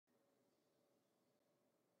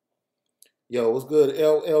Yo, what's good,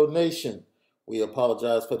 LL Nation? We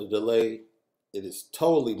apologize for the delay. It is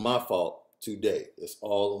totally my fault today. It's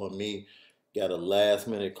all on me. Got a last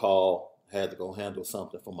minute call. Had to go handle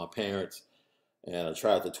something for my parents. And I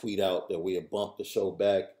tried to tweet out that we had bumped the show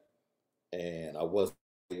back. And I wasn't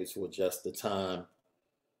able to adjust the time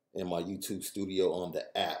in my YouTube studio on the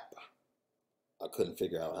app. I couldn't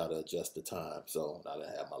figure out how to adjust the time. So I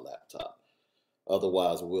didn't have my laptop.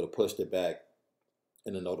 Otherwise, we would have pushed it back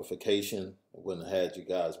in the notification. I wouldn't have had you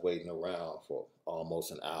guys waiting around for almost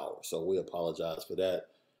an hour. So we apologize for that.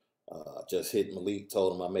 Just hit Malik,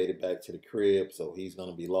 told him I made it back to the crib, so he's going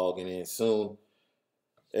to be logging in soon.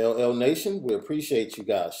 LL Nation, we appreciate you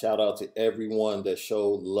guys. Shout out to everyone that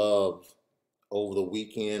showed love over the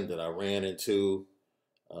weekend that I ran into.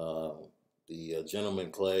 Uh, the gentleman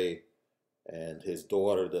Clay and his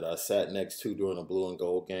daughter that I sat next to during the blue and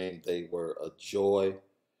gold game, they were a joy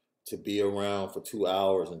to be around for 2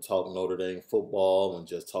 hours and talk Notre Dame football and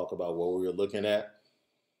just talk about what we were looking at.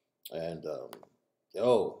 And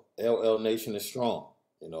yo, LL Nation is strong.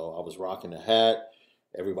 You know, I was rocking the hat.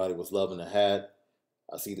 Everybody was loving the hat.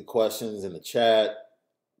 I see the questions in the chat.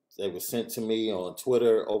 They were sent to me on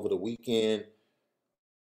Twitter over the weekend.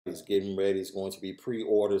 It's getting ready. It's going to be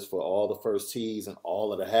pre-orders for all the first tees and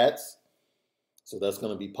all of the hats. So that's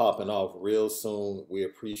going to be popping off real soon. We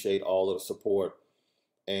appreciate all of the support.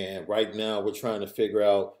 And right now we're trying to figure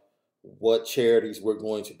out what charities we're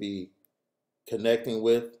going to be connecting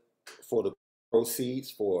with for the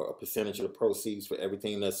proceeds, for a percentage of the proceeds for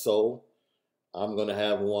everything that's sold. I'm going to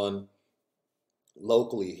have one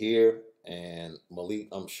locally here, and Malik,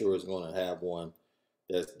 I'm sure, is going to have one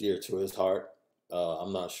that's dear to his heart.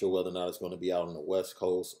 I'm not sure whether or not it's going to be out on the West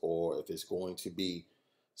Coast or if it's going to be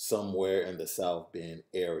somewhere in the South Bend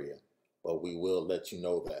area, but we will let you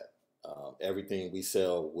know that. Everything we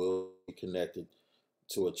sell will be connected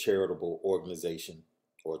to a charitable organization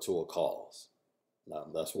or to a cause.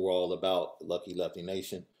 That's what we're all about, Lucky Lefty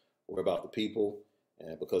Nation. We're about the people,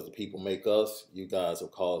 and because the people make us, you guys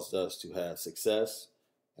have caused us to have success,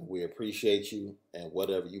 and we appreciate you and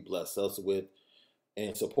whatever you bless us with.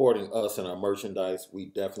 And supporting us and our merchandise, we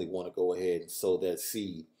definitely want to go ahead and sow that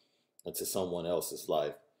seed into someone else's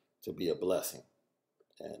life to be a blessing.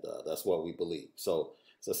 And that's what we believe. So,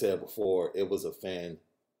 as I said before, it was a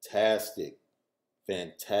fantastic,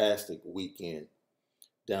 fantastic weekend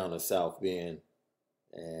down in South Bend.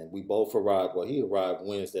 And we both arrived. Well, he arrived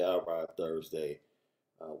Wednesday, I arrived Thursday.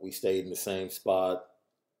 We stayed in the same spot,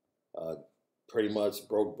 uh, pretty much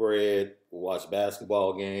broke bread, watched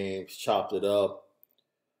basketball games, chopped it up.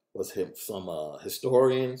 Was some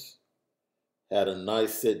historians. Had a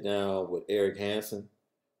nice sit down with Eric Hansen,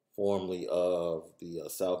 formerly of the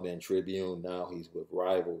South Bend Tribune. Now he's with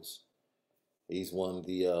Rivals. He's one of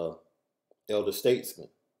the elder statesmen,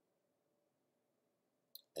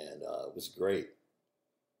 and it was great.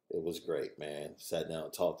 It was great, man. Sat down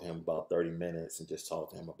and talked to him about 30 minutes and just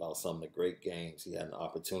talked to him about some of the great games he had an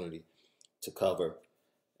opportunity to cover.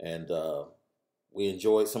 And we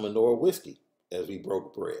enjoyed some Onora whiskey as we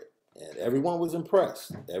broke bread. And everyone was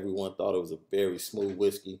impressed. Everyone thought it was a very smooth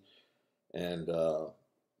whiskey. And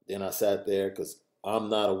then I sat there because I'm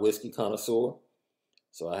not a whiskey connoisseur.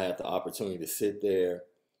 So I had the opportunity to sit there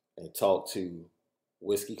and talk to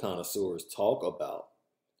whiskey connoisseurs, talk about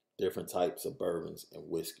different types of bourbons and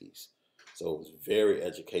whiskeys. So it was very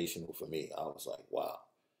educational for me. I was like, wow,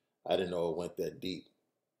 I didn't know it went that deep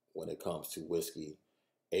when it comes to whiskey,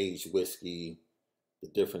 aged whiskey, the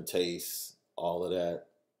different tastes, all of that,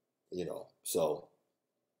 you know. So,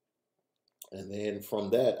 and then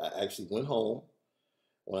from that, I actually went home.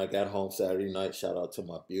 When I got home Saturday night, shout out to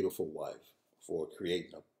my beautiful wife for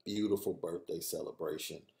creating a beautiful birthday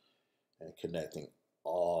celebration and connecting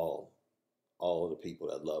all all of the people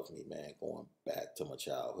that love me, man, going back to my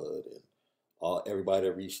childhood, and everybody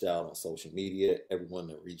that reached out on social media, everyone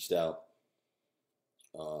that reached out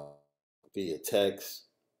uh, via text,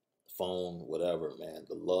 phone, whatever, man,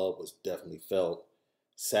 the love was definitely felt.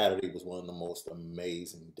 Saturday was one of the most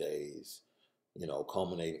amazing days, you know,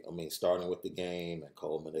 culminating, I mean, starting with the game and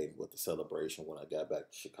culminating with the celebration when I got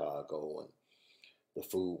back to Chicago, and the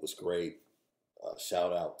food was great.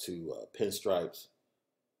 Shout out to Pinstripes,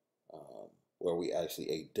 um, where we actually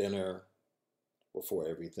ate dinner before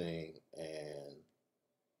everything. And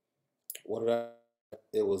what did I?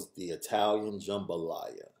 It was the Italian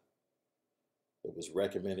jambalaya. It was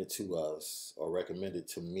recommended to us, or recommended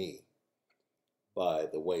to me, by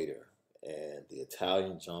the waiter. And the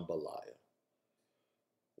Italian jambalaya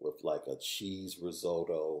with like a cheese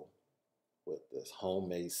risotto with this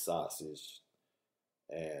homemade sausage,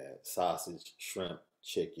 shrimp,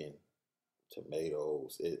 chicken,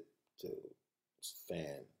 tomatoes. Dude, It's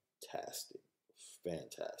fantastic.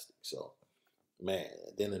 Fantastic. So, man,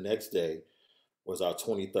 then the next day was our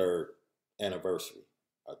 23rd anniversary,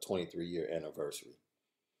 our 23-year anniversary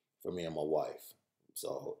for me and my wife.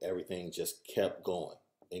 So everything just kept going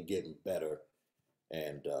and getting better.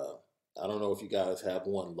 And I don't know if you guys have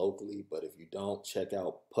one locally, but if you don't, check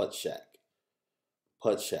out Putt Shack.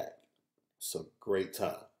 Putt Shack. It's a great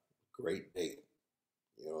time, great date.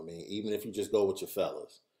 You know what I mean? Even if you just go with your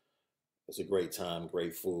fellas, it's a great time,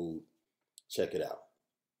 great food. Check it out.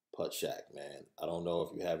 Putt Shack, man. I don't know if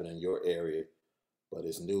you have it in your area, but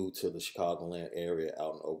it's new to the Chicagoland area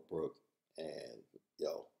out in Oak Brook. And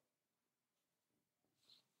yo,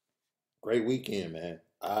 great weekend, man.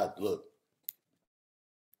 Look,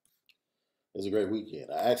 it was a great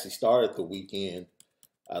weekend. I actually started the weekend.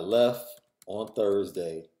 I left on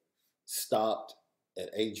Thursday, stopped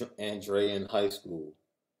at Andrean High School,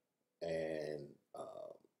 and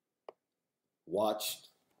watched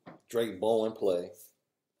Drake Bowen play.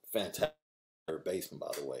 Fantastic baseman,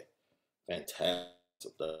 by the way. Fantastic.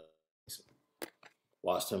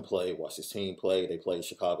 Watched him play, watched his team play. They played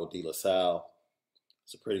Chicago De La Salle.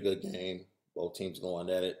 It's a pretty good game. Both teams going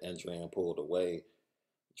at it. Andrean pulled away.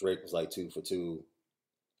 Drake was like 2 for 2,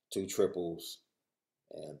 2 triples,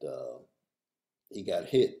 and he got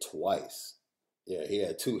hit twice. Yeah, he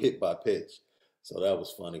had 2 hit by pitch. So that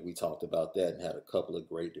was funny. We talked about that and had a couple of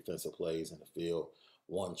great defensive plays in the field.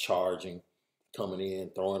 One charging, coming in,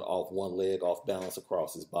 throwing off one leg off balance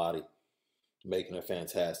across his body, making a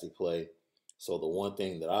fantastic play. So the one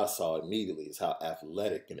thing that I saw immediately is how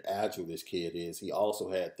athletic and agile this kid is. He also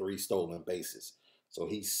had 3 stolen bases. So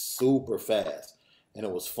he's super fast. And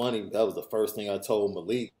it was funny. That was the first thing I told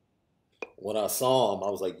Malik. When I saw him, I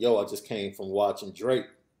was like, yo, I just came from watching Drake.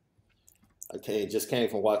 Just came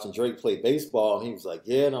from watching Drake play baseball. And he was like,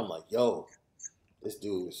 yeah. And I'm like, yo, this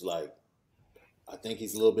dude is like, I think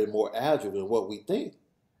he's a little bit more agile than what we think.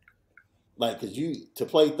 Like, because to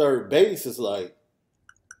play third base is like,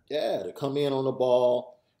 yeah, to come in on the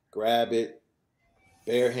ball, grab it,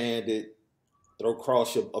 barehanded, throw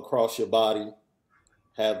across your body,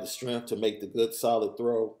 have the strength to make the good solid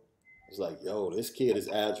throw. It's like, yo, this kid is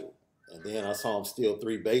agile. And then I saw him steal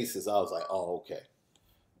 3 bases. I was like, oh, okay.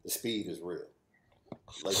 The speed is real.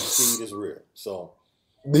 Like, the speed is real. So,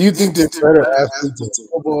 do you think they're better athletes in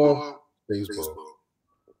football, baseball?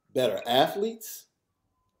 Better athletes?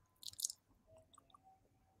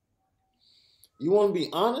 You want to be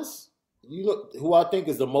honest? You look who I think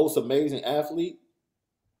is the most amazing athlete.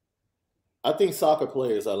 I think soccer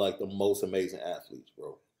players are like the most amazing athletes,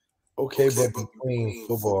 bro. Okay, but between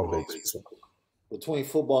football and baseball. Between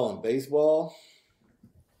football and baseball,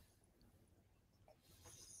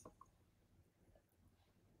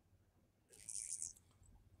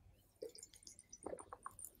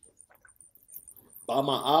 by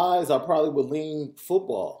my eyes, I probably would lean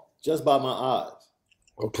football just by my eyes.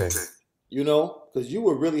 Okay. You know, because you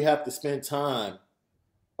would really have to spend time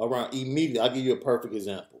around immediately. I'll give you a perfect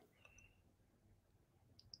example.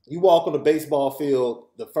 You walk on the baseball field,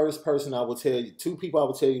 the first person I would tell you, 2 people I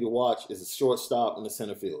would tell you to watch is a shortstop and the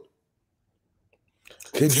center field.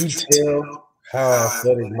 Could you tell how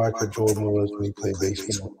athletic Michael Jordan was when he played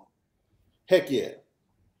baseball? Heck yeah.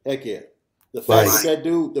 Heck yeah. The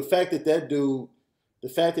fact that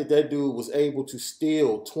that dude was able to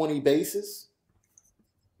steal 20 bases.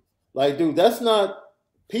 Like, dude, that's not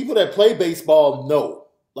people that play baseball know.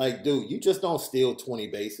 Like, dude, you just don't steal 20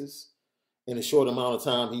 bases in a short amount of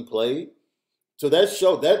time he played. So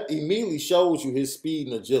that immediately shows you his speed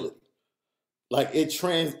and agility. Like it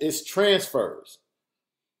transfers.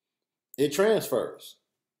 It transfers.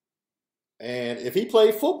 And if he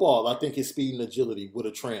played football, I think his speed and agility would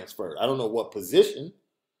have transferred. I don't know what position.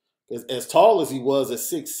 Because as tall as he was at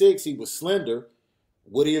 6'6", he was slender.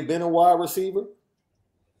 Would he have been a wide receiver?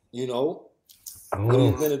 You know? Would he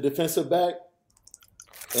have been a defensive back?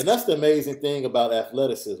 And that's the amazing thing about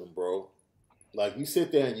athleticism, bro. Like, you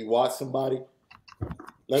sit there and you watch somebody.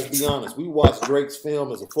 Let's be honest. We watched Drake's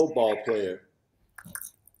film as a football player.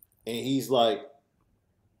 And he's like,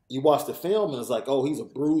 you watch the film and it's like, oh, he's a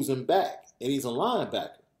bruising back. And he's a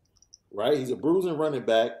linebacker, right? He's a bruising running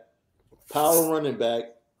back, power running back,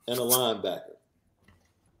 and a linebacker.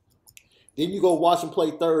 Then you go watch him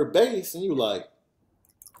play third base and you're like,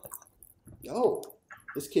 yo,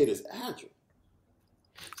 this kid is agile.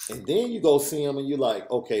 And then you go see him and you're like,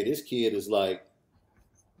 okay, this kid is like,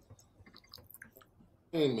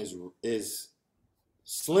 him is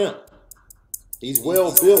slim. He's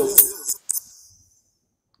well built,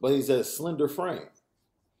 but he's a slender frame.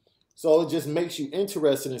 So it just makes you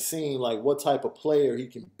interested in seeing like what type of player he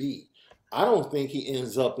can be. I don't think he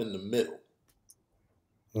ends up in the middle.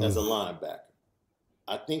 as a linebacker.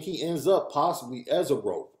 I think he ends up possibly as a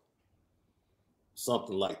rover,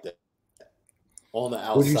 something like that, on the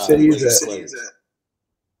outside. Would you say he's that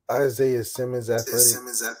Isaiah Simmons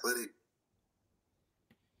athletic?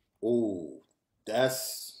 Ooh,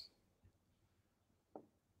 that's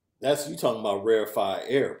you talking about rarefied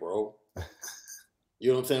air, bro. You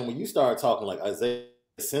know what I'm saying? When you start talking like Isaiah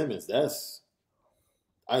Simmons,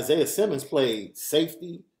 Isaiah Simmons played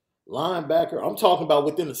safety, linebacker. I'm talking about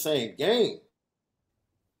within the same game.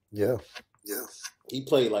 Yeah. He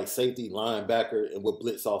played like safety, linebacker, and would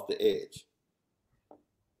blitz off the edge.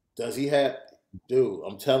 Does he have, dude?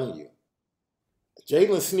 I'm telling you,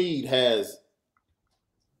 Jalen Sneed has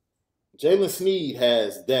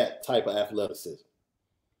that type of athleticism.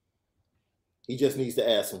 He just needs to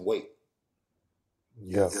add some weight.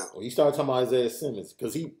 Yeah. When you start talking about Isaiah Simmons,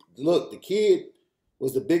 because the kid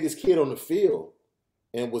was the biggest kid on the field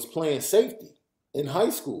and was playing safety in high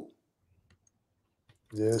school.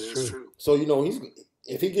 Yeah, it's true. So,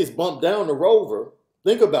 if he gets bumped down to rover,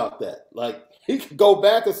 think about that. Like, he could go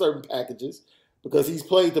back in certain packages because he's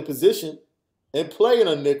played the position and play in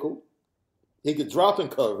a nickel. He could drop in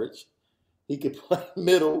coverage. He could play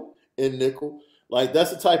middle and nickel. Like,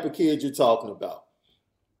 that's the type of kid you're talking about.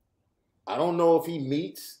 I don't know if he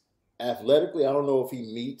meets athletically. I don't know if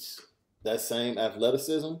he meets that same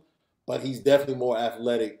athleticism, but he's definitely more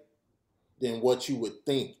athletic than what you would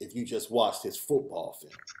think if you just watched his football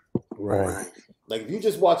film. Right. Like, if you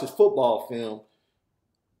just watch his football film,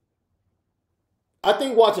 I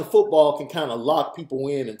think watching football can kind of lock people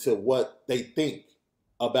in into what they think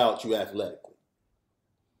about you athletically.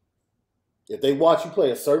 If they watch you play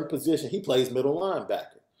a certain position, he plays middle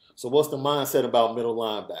linebacker. So what's the mindset about middle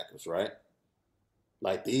linebackers, right?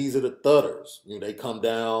 Like, these are the thudders. They come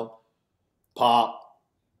down, pop,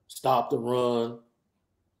 stop the run,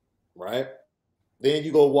 right? Then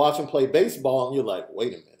you go watch him play baseball, and you're like,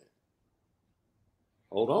 wait a minute.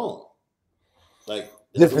 Hold on. Like,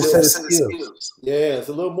 different set of skills. Yeah, it's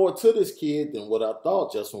a little more to this kid than what I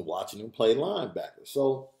thought just from watching him play linebacker.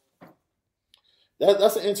 So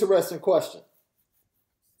that's an interesting question.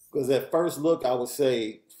 Because at first look, I would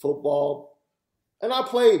say football. And I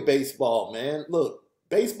played baseball, man. Look,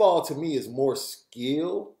 baseball to me is more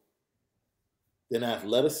skill than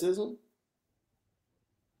athleticism.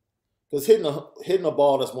 Because hitting a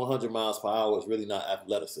ball that's 100 miles per hour is really not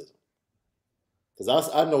athleticism. Because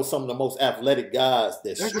I know some of the most athletic guys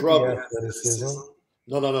that struggle.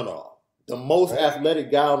 No. The most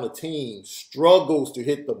athletic guy on the team struggles to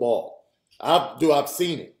hit the ball. I've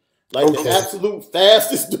seen it. Like, the absolute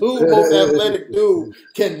fastest dude, most athletic dude,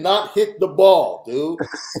 cannot hit the ball, dude.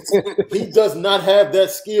 He does not have that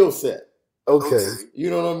skill set. Okay. You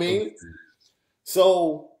know what I mean?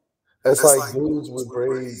 So that's like dudes with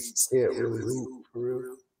braids can't really hoop for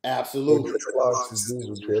real. Absolutely.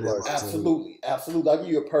 Absolutely. I'll give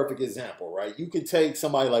you a perfect example, right? You can take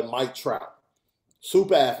somebody like Mike Trout,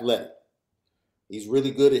 super athletic. He's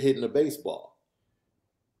really good at hitting the baseball.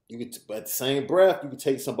 But at the same breath, you can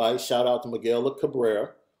take somebody, shout out to Miguel Cabrera,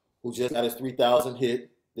 who just got his 3,000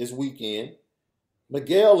 hit this weekend.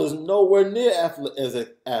 Miguel is nowhere near as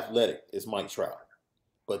athletic as Mike Trout.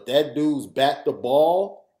 But that dude's bat the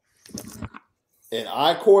ball and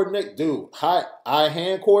eye-hand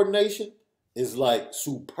coordination is like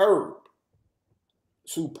superb.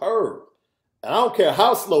 Superb. And I don't care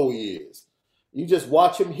how slow he is. You just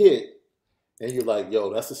watch him hit, and you're like,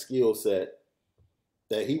 yo, that's a skill set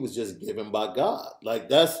that he was just given by God. Like,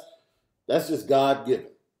 that's just God-given.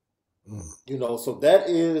 So that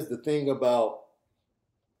is the thing about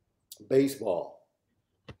baseball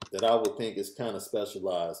that I would think is kind of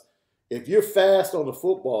specialized. If you're fast on the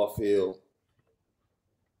football field,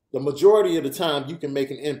 the majority of the time you can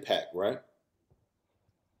make an impact, right?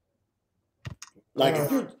 Like,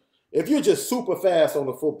 if you're just super fast on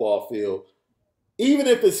the football field, even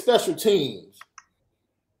if it's special teams,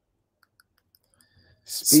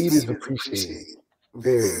 speed is appreciated.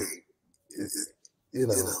 Very. They're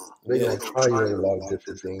going to try you in a lot of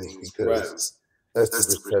different things because that's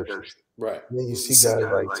the perception. Right. And then you see guys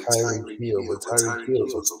like Tyreek Hill, but Tyreek Hill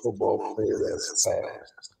is a football player that's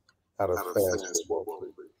fast. Out of fast football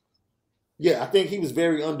player. Yeah, I think he was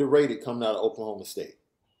very underrated coming out of Oklahoma State.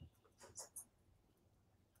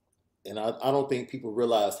 And I don't think people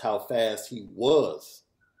realized how fast he was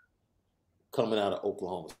coming out of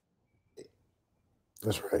Oklahoma State.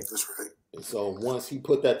 That's right. And so once he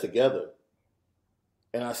put that together,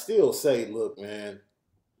 and I still say, look, man,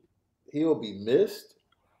 he'll be missed.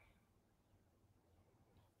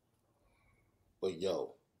 But,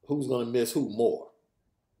 yo, who's going to miss who more?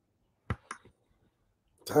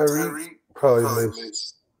 Tyreek probably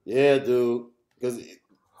missed Yeah, dude. Because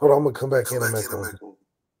hold on, I'm gonna come back in. I'm back on.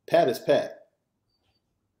 Pat is Pat.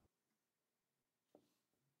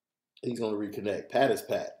 He's gonna reconnect. Pat is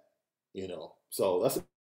Pat. So that's a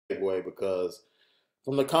big way because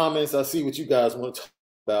from the comments, I see what you guys want to talk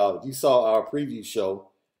about. If you saw our preview show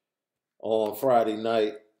on Friday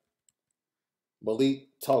night, Malik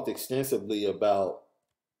talked extensively about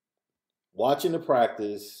watching the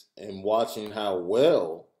practice and watching how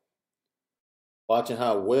well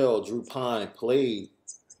Drew Pine played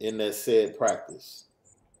in that said practice.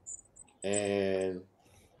 And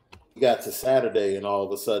we got to Saturday, and all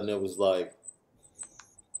of a sudden it was like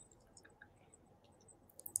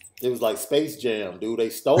Space Jam, dude. They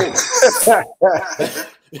stole it.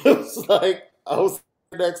 It was like I was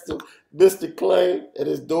next to Mr. Clay and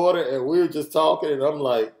his daughter, and we were just talking, and I'm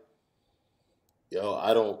like, yo,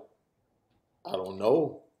 I don't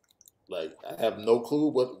know. Like, I have no clue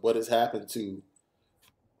what has happened to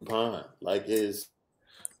Pine. Like,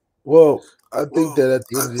 Well, I think that at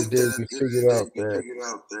the end of the day, we figured out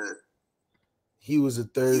that he was a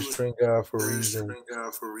third string guy for a reason.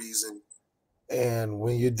 And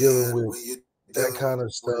when you're dealing with that kind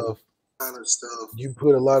of stuff, you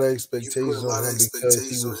put a lot of expectations on him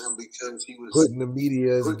because he was put in the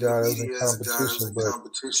media as a guy that was in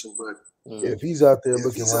competition. But if he's out there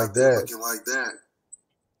looking like that,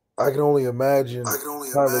 I can only imagine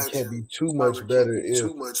Tyler can't be too much better if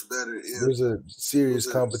there's a serious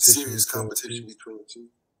competition between the two.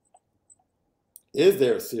 Is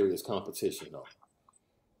there a serious competition though?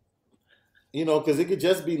 Because it could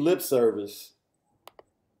just be lip service,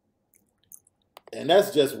 and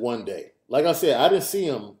that's just one day. Like I said, I didn't see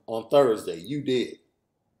him on Thursday. You did.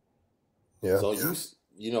 Yeah. So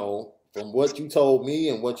from what you told me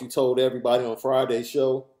and what you told everybody on Friday's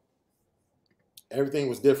show, everything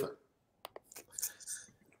was different.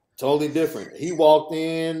 Totally different. He walked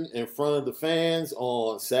in front of the fans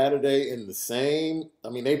on Saturday in the same. I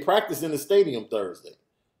mean, they practiced in the stadium Thursday.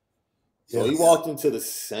 So he walked into the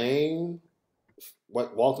same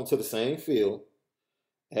field,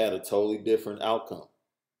 had a totally different outcome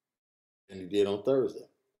than he did on Thursday.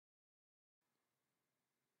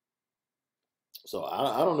 So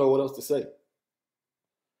I don't know what else to say.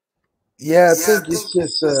 Yeah, I think it's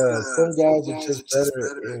just some guys are just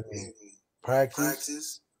better in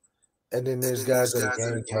practice, and then there's guys that are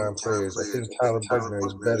game time players. I think Tyler Buckner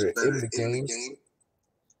is better in the game,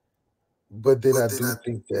 but then I do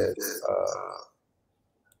think that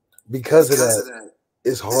because of that,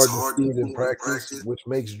 it's hard to see it in practice, which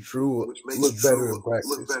makes Drew look better in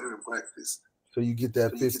practice. So you get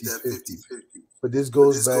that 50-50. But this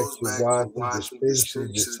goes back to why I think the Spurs should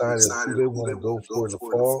have decided who they want to go for in the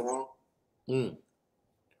fall.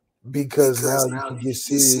 Because now you can get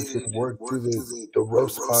serious and work through the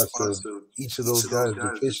rough spots of each of those guys'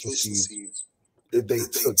 deficiencies if they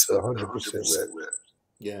took the 100% rep.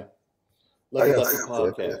 Yeah. Lucky Lucky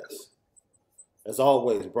Podcast. As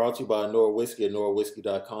always, brought to you by Onora Whiskey at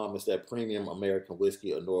OnoraWhiskey.com. It's that premium American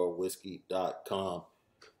whiskey at OnoraWhiskey.com.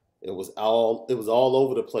 It was all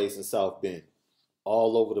over the place in South Bend.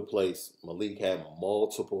 All over the place. Malik had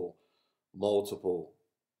multiple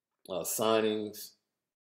signings.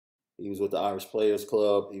 He was with the Irish Players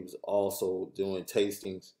Club. He was also doing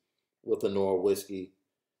tastings with Onora Whiskey.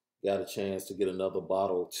 Got a chance to get another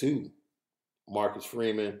bottle to Marcus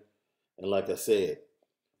Freeman. And like I said,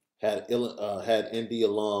 had ND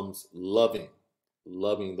alums loving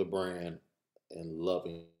the brand and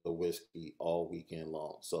loving the whiskey all weekend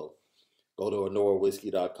long. So go to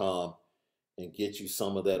OnoraWhiskey.com and get you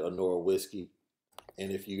some of that Onora whiskey.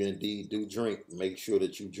 And if you indeed do drink, make sure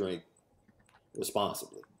that you drink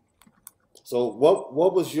responsibly. So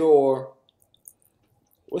what's your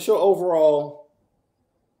overall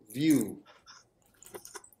view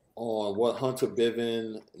on what Hunter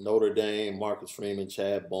Bivin, Notre Dame, Marcus Freeman,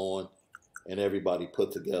 Chad Bowen, and everybody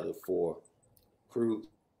put together for recruits,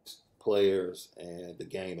 players, and the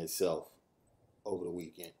game itself over the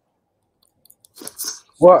weekend?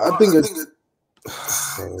 Well, I think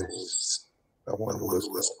I wonder what's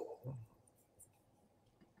going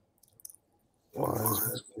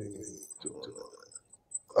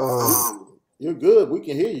on. You're good. We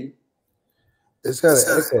can hear you. It's got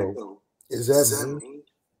an echo. Is that me?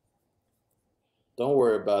 Don't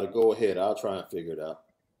worry about it. Go ahead. I'll try and figure it out.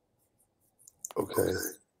 Okay.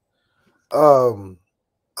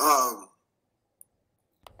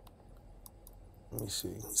 Let me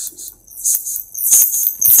see.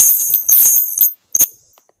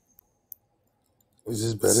 Is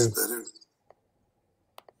this better?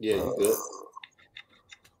 Yeah, you good.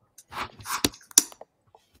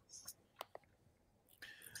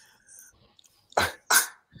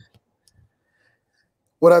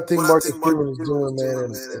 What I think Marcus Freeman is doing,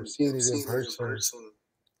 man, and seeing it in person,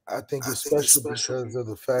 I think it's special because of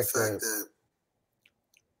the fact that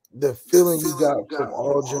the feeling you got from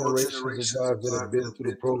all generations of guys that have been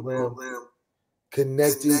through the program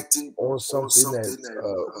connected on something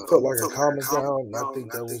that felt like a common ground. And I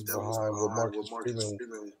think that was behind what Marcus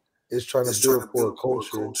Freeman is trying to build for a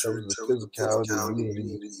culture in terms of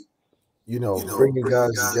physicality, unity, bringing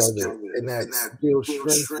guys together, and that builds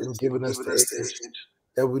strength and giving us the edge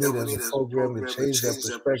that we need as a program to change that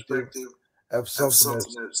perspective, have something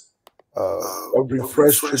that's a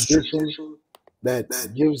refreshed tradition that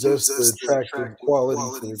gives us the attractive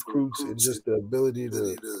quality to recruits and just the ability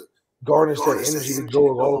to garnish that energy to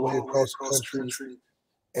go all the way across the country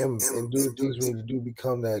and do the things we need to do,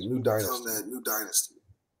 become that new dynasty.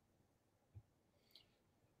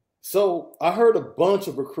 So I heard a bunch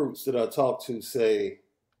of recruits that I talked to say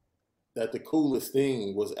that the coolest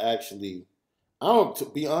thing was actually,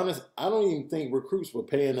 to be honest, I don't even think recruits were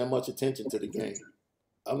paying that much attention to the game.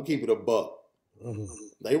 I'm gonna keep it a buck. Mm-hmm.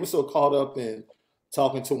 They were so caught up in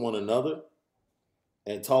talking to one another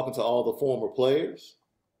and talking to all the former players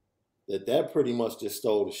that pretty much just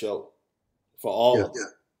stole the show for all of them,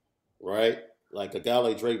 right? Like a guy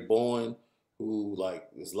like Drake Bowen, who like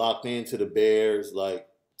is locked into the Bears, like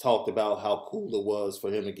talked about how cool it was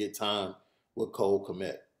for him to get time with Cole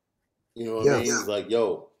Kmet. You know what I mean? He's like,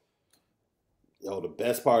 yo, the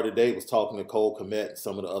best part of the day was talking to Cole Kmet and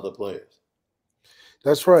some of the other players.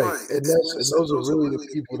 That's right. And those are really the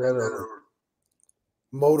people that are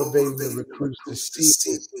motivating the recruits to see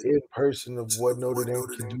it in person of what Notre Dame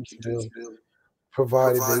can do for them,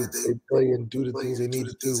 provided they play and do the things they need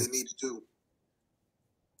to do.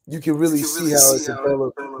 You can really see how it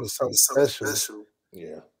develops into something special.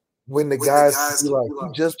 Yeah. When the guys be like,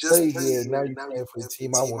 you just played here, now you're playing for the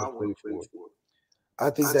team I want to play for. I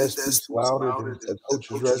think that speaks louder than a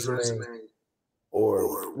coach's resume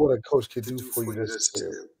or what a coach can do for you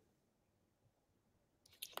necessarily.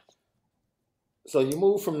 So you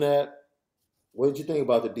move from that. What did you think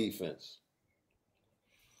about the defense?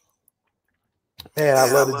 Man,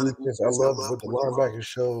 I love the defense. I love what the linebackers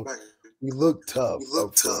showed. We look tough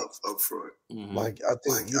up front. Mm-hmm. Like, I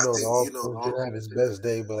think, the offense didn't have his best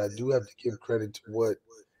day, but I do have to give credit to what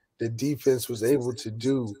the defense was able to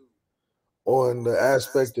do on the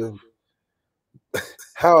aspect of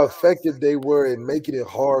how effective they were in making it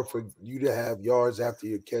hard for you to have yards after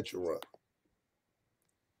you catch a run.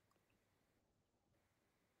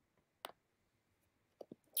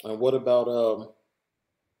 And what about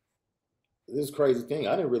this crazy thing?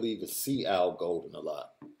 I didn't really even see Al Golden a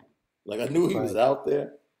lot. Like I knew he was out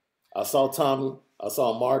there. I saw Tommy, I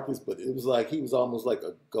saw Marcus, but it was like he was almost like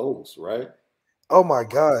a ghost, right? Oh my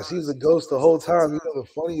gosh, he was a ghost the whole time. The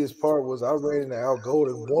funniest part was I ran into Al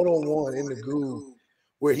Golden one-on-one in the groove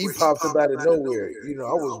where he popped up out of nowhere.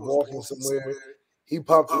 I was walking somewhere. He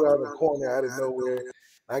popped around the corner out of nowhere.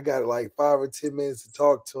 I got like 5 or 10 minutes to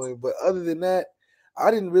talk to him. But other than that,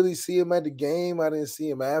 I didn't really see him at the game. I didn't see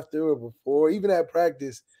him after or before. Even at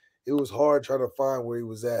practice, it was hard trying to find where he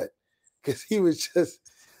was at because he was just,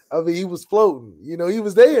 he was floating. He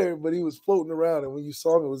was there, but he was floating around. And when you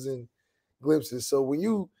saw him, it was in glimpses. So when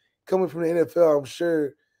you coming from the NFL, I'm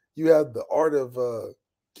sure you have the art of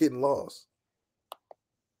getting lost.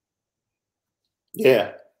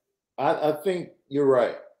 Yeah, I think you're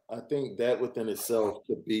right. I think that within itself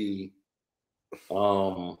could be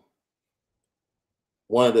one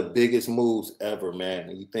of the biggest moves ever, man.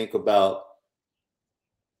 When you think about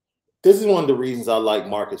this is one of the reasons I like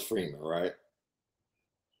Marcus Freeman, right?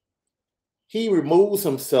 He removes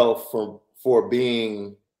himself for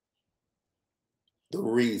being the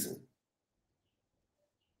reason.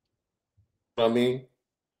 You know what I mean?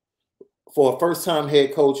 For a first-time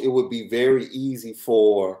head coach, it would be very easy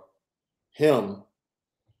for him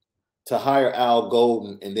to hire Al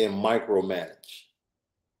Golden and then micromanage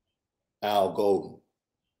Al Golden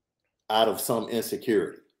out of some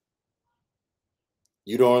insecurity.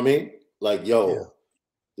 You know what I mean? Like,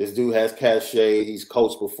 this dude has cachet. He's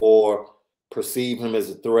coached before. Perceive him as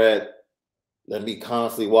a threat. Let me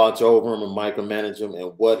constantly watch over him and micromanage him.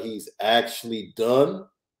 And what he's actually done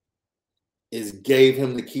is gave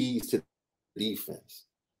him the keys to defense.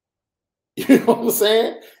 You know what I'm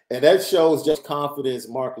saying? And that shows just confidence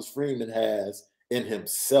Marcus Freeman has in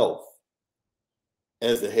himself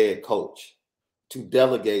as the head coach to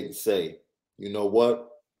delegate and say, you know what?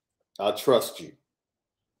 I trust you.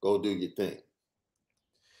 Go do your thing.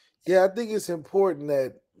 Yeah, I think it's important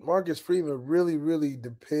that Marcus Freeman really, really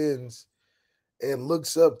depends and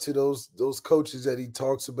looks up to those coaches that he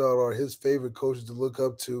talks about are his favorite coaches to look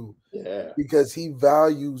up to Yeah. because he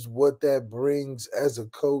values what that brings as a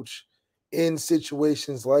coach in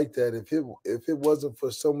situations like that. If it wasn't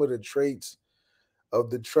for some of the traits of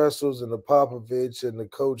the Trestles and the Popovich and the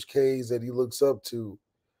Coach K's that he looks up to,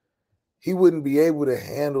 he wouldn't be able to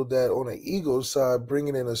handle that on an ego side,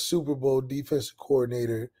 bringing in a Super Bowl defensive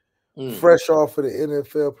coordinator fresh off of the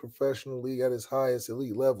NFL professional league at his highest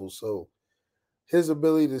elite level. So his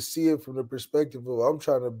ability to see it from the perspective of I'm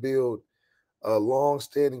trying to build a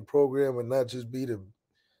long-standing program and not just be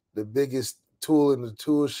the biggest tool in the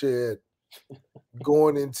tool shed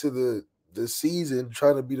going into the season,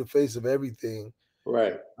 trying to be the face of everything.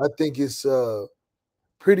 Right. I think it's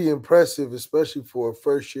pretty impressive, especially for a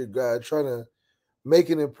first-year guy trying to make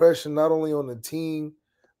an impression not only on the team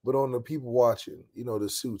but on the people watching. The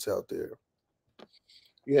suits out there.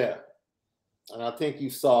 Yeah. And I think you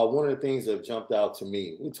saw one of the things that jumped out to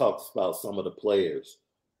me. We talked about some of the players,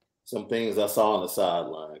 some things I saw on the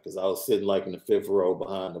sideline because I was sitting like in the fifth row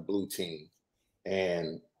behind the blue team.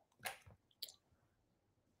 And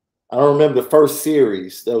I don't remember the first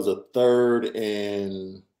series. There was a 3rd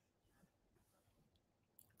and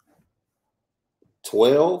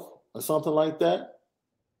 12 or something like that.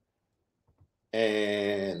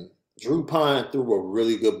 And Drew Pine threw a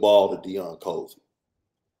really good ball to Deion Colzie.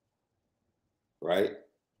 Right?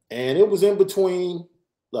 And it was in between,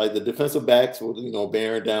 like the defensive backs were,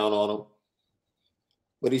 bearing down on him.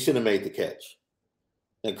 But he should have made the catch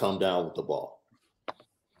and come down with the ball.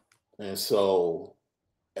 And so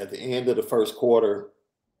at the end of the first quarter,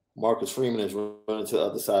 Marcus Freeman is running to the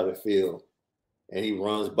other side of the field. And he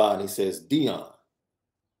runs by and he says, Deion,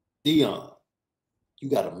 you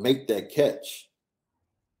got to make that catch.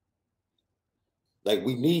 Like,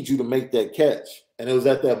 we need you to make that catch. And it was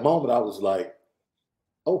at that moment I was like,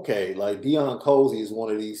 okay, like Deion Colzie is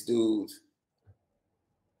one of these dudes.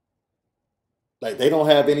 Like, they don't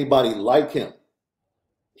have anybody like him.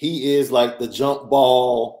 He is like the jump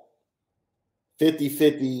ball,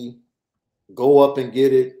 50-50, go up and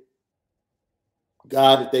get it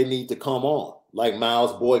guy that they need to come on, like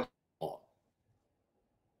Miles Boyd on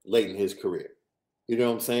late in his career. You know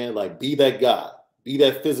what I'm saying? Like, be that guy. Be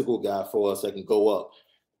that physical guy for us that can go up.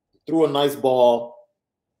 Threw a nice ball.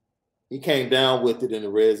 He came down with it in the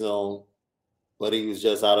red zone, but he was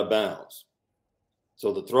just out of bounds.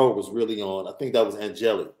 So the throw was really on. I think that was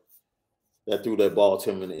Angeli that threw that ball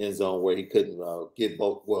to him in the end zone where he couldn't get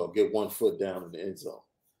one foot down in the end zone.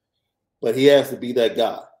 But he has to be that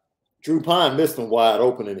guy. Drew Pine missed him wide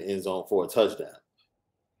open in the end zone for a touchdown.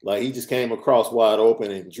 Like, he just came across wide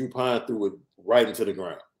open and Drew Pine threw it right into the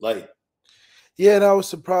ground. Like, yeah, and I was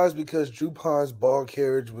surprised because Drew Pine's ball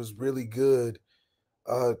carriage was really good.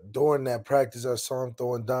 During that practice, I saw him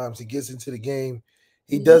throwing dimes. He gets into the game.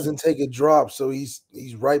 He doesn't take a drop, so he's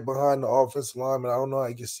right behind the offensive lineman. I don't know how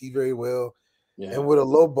he can see very well. Yeah. And with a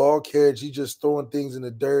low ball carriage, he's just throwing things in the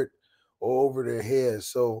dirt or over their heads.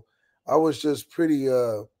 So I was just pretty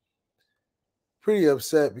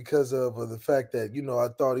upset because of the fact that, I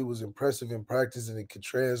thought he was impressive in practice and it could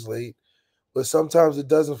translate. But sometimes it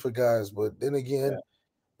doesn't for guys. But then again,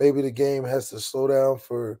 maybe the game has to slow down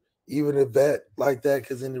for even a vet like that,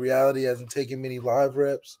 because in reality, he hasn't taken many live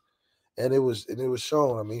reps, and it was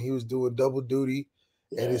shown. I mean, he was doing double duty,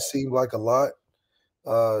 and it seemed like a lot.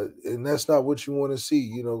 And that's not what you want to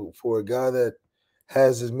see, for a guy that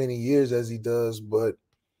has as many years as he does. But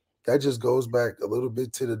that just goes back a little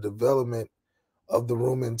bit to the development of the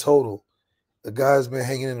room in total. The guy's been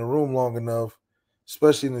hanging in the room long enough,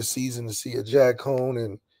 especially in the season, to see a Jack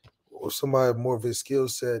Cohn or somebody more of his skill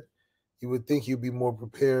set. You would think you'd be more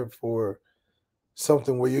prepared for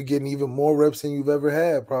something where you're getting even more reps than you've ever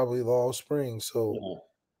had, probably all spring. So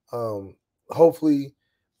hopefully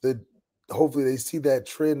they see that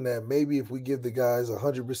trend that maybe if we give the guys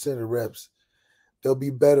 100% of reps, they'll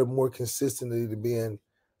be better, more consistently to being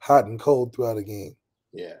hot and cold throughout a game.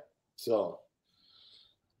 Yeah. So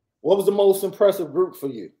what was the most impressive group for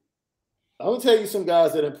you? I'm going to tell you some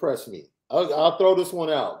guys that impressed me. I'll throw this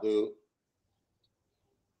one out, dude.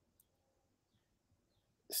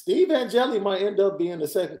 Steve Angeli might end up being the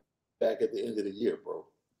second back at the end of the year, bro.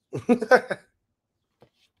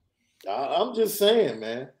 I'm just saying,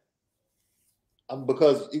 man.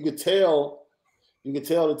 Because you could tell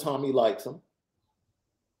that Tommy likes him,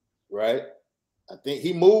 right? I think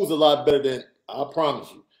he moves a lot better than, I promise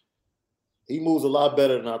you. He moves a lot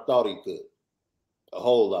better than I thought he could. A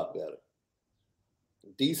whole lot better.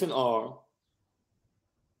 Decent arm.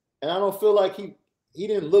 And I don't feel like he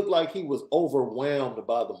didn't look like he was overwhelmed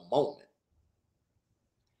by the moment.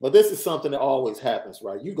 But this is something that always happens,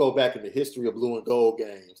 right? You go back in the history of blue and gold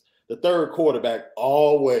games. The third quarterback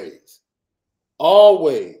always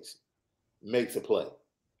makes a play.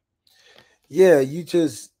 Yeah, you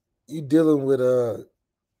dealing with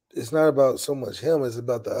it's not about so much him, it's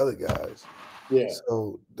about the other guys. Yeah.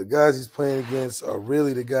 So the guys he's playing against are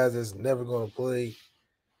really the guys that's never going to play.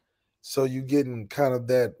 So you getting kind of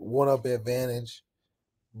that one-up advantage.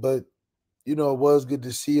 But it was good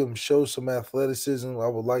to see him show some athleticism. I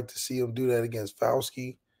would like to see him do that against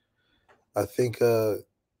Fauski. I think that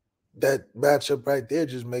matchup right there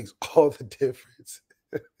just makes all the difference.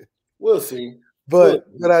 We'll see. But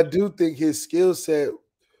I do think his skill set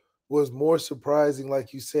was more surprising.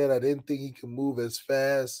 Like you said, I didn't think he could move as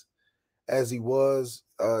fast as he was.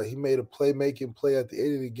 He made a playmaking play at the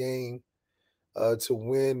end of the game to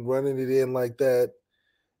win, running it in like that.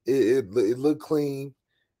 It looked clean.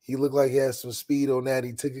 He looked like he had some speed on that.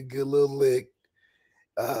 He took a good little lick.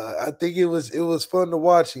 I think it was fun to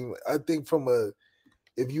watch him. I think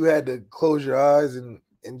if you had to close your eyes and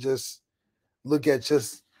just look at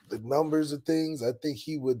just the numbers of things, I think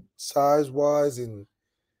he would size wise, and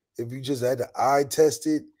if you just had to eye test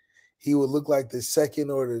it, he would look like the second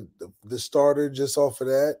or the starter just off of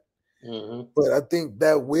that. Mm-hmm. But I think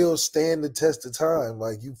that will stand the test of time.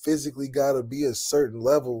 Like, you physically got to be a certain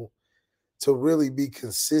level to really be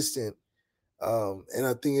consistent. And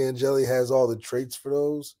I think Angeli has all the traits for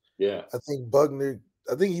those. Yeah. I think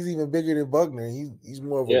he's even bigger than Buckner. He's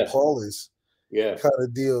more of a Paulus kind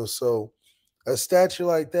of deal. So a stature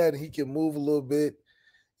like that, he can move a little bit.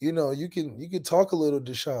 You can talk a little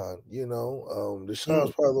Deshaun.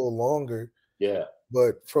 Deshaun's probably a little longer. Yeah.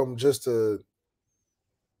 But from just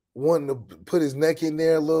wanting to put his neck in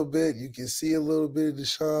there a little bit, you can see a little bit of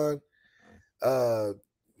Deshaun.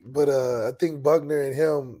 But I think Buckner and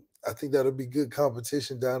him, I think that'll be good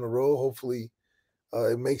competition down the road. Hopefully,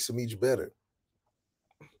 it makes them each better.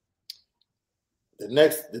 The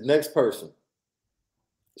next person,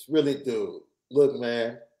 it's really, dude. Look,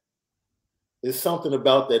 man, there's something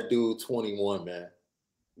about that dude, 21, man.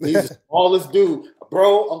 He's the smallest dude,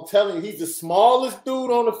 bro. I'm telling you, he's the smallest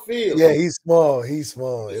dude on the field. Yeah, he's small. He's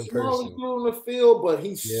small He's in the smallest person. dude on the field, but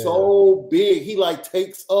he's so big. He like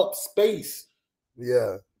takes up space.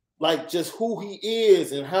 Yeah. Like just who he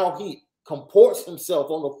is and how he comports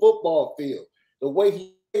himself on the football field, the way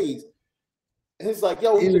he plays. It's like,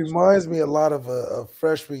 yo, he reminds me a lot of a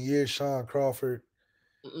freshman year Shaun Crawford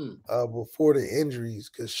before the injuries,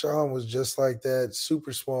 because Shaun was just like that,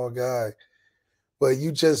 super small guy, but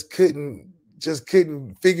you just couldn't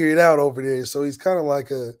figure it out over there. So he's kind of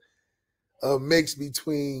like a mix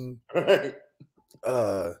between a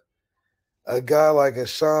guy like a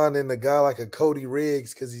Shaun and a guy like a Cody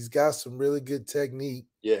Riggs, because he's got some really good technique.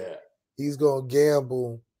 Yeah. He's going to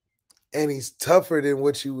gamble, and he's tougher than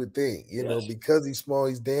what you would think. Because he's small,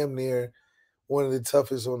 he's damn near one of the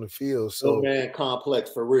toughest on the field. So man complex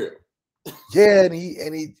for real. Yeah, and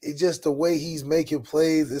he just the way he's making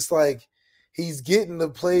plays, it's like he's getting the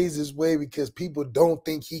plays his way because people don't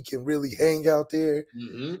think he can really hang out there.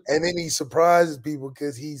 Mm-hmm. And then he surprises people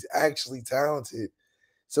because he's actually talented.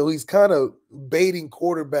 So he's kind of baiting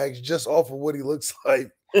quarterbacks just off of what he looks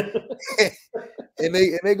like. and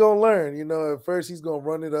they gonna learn. At first he's gonna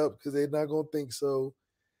run it up because they're not gonna think so.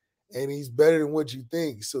 And he's better than what you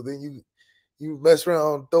think. So then you mess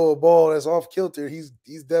around and throw a ball that's off kilter. He's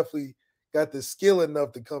definitely got the skill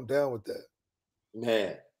enough to come down with that.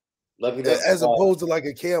 Man. As opposed to like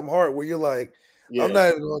a Cam Hart where you're like, I'm not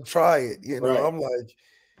even gonna try it. Right. I'm like,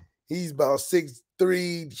 he's about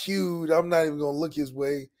 6'3", huge. I'm not even gonna look his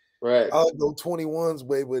way. Right. I'll go 21's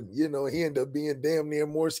way, but he ended up being damn near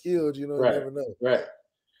more skilled. You never know. Right.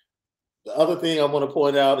 The other thing I want to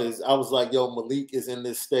point out is I was like, yo, Malik is in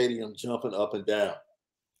this stadium jumping up and down.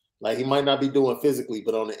 Like, he might not be doing physically,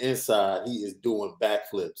 but on the inside, he is doing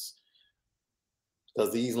backflips.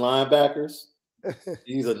 Because these linebackers,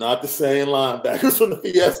 these are not the same linebackers from the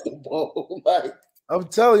Fiesta Bowl. Like, I'm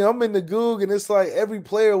telling you, I'm in the Goog, and it's like every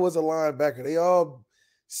player was a linebacker. They all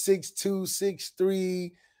 6'2",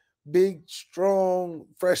 6'3", big, strong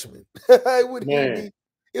freshmen. It wouldn't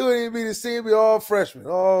even be the same. Be all freshmen.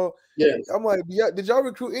 I'm like, did y'all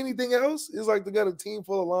recruit anything else? It's like they got a team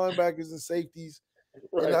full of linebackers and safeties,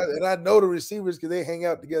 right. and I know the receivers because they hang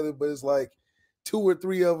out together. But it's like 2 or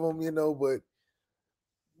 3 of them, But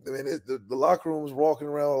I mean, the locker room is walking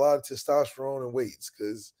around a lot of testosterone and weights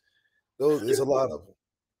because there's a lot of them.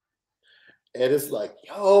 And it's like,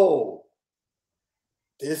 yo,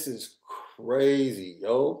 this is crazy,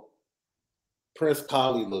 yo. Prince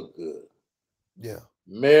Collie looked good. Yeah.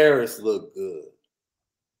 Maris looked good.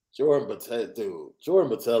 Jordan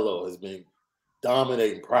Botelho has been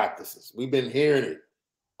dominating practices. We've been hearing it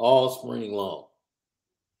all spring long.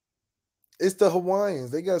 It's the Hawaiians.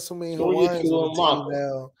 They got so many Hawaiians on the team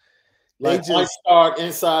now. Like, they just start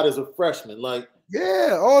inside as a freshman. Like,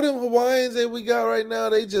 yeah, all them Hawaiians that we got right now,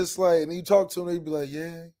 they just like, and you talk to them, they be like,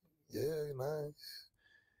 yeah, nice.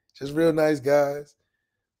 Just real nice guys.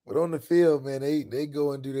 But on the field, man, they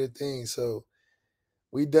go and do their thing. So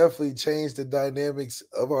we definitely changed the dynamics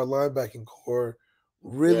of our linebacking core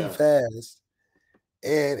really fast.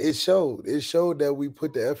 And it showed. It showed that we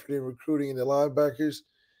put the effort in recruiting, and the linebackers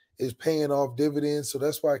is paying off dividends. So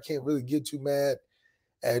that's why I can't really get too mad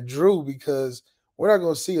at Drew, because we're not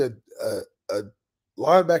going to see a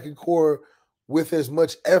linebacking core with as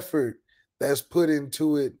much effort that's put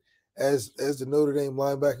into it as the Notre Dame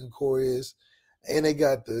linebacking core is. And they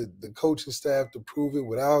got the coaching staff to prove it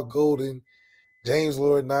with Al Golden, James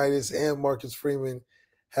Laurinaitis, and Marcus Freeman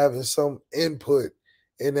having some input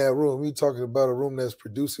in that room. You're talking about a room that's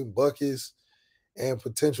producing buckets and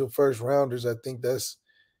potential first rounders. I think that's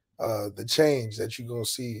the change that you're going to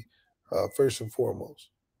see first and foremost.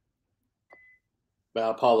 Man, I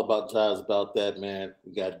apologize about that, man.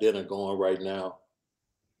 We got dinner going right now.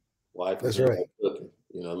 Wife is cooking.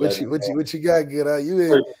 You know, what you got good out? You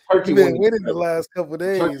been winning the last couple of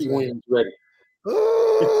days. Turkey wings ready.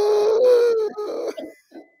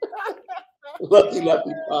 Lucky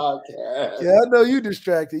Lefty podcast. Yeah, I know you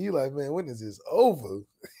distracted. You like, man, when is this over?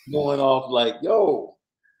 Going off like, yo,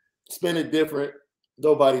 spin it different.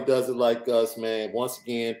 Nobody does it like us, man. Once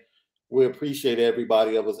again, we appreciate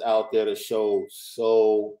everybody that was out there to show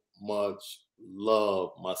so much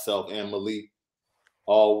love. Myself and Malik,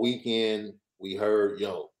 all weekend, we heard,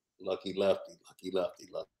 yo, Lucky Lefty, Lucky Lefty,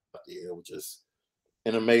 Lucky Lefty. It was just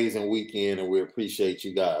an amazing weekend, and we appreciate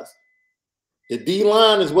you guys. The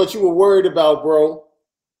D-line is what you were worried about, bro.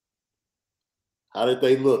 How did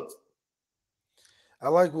they look? I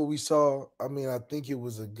like what we saw. I mean, I think it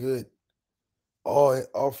was a good all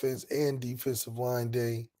offense and defensive line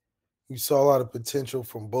day. We saw a lot of potential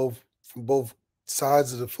from both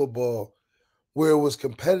sides of the football, where it was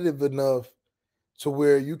competitive enough to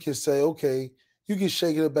where you can say, okay, you can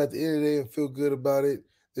shake it up at the end of the day and feel good about it.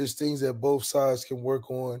 There's things that both sides can work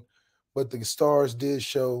on, but the stars did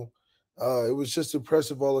show. It was just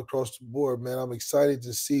impressive all across the board, man. I'm excited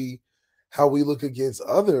to see how we look against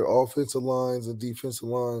other offensive lines and defensive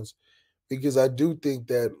lines, because I do think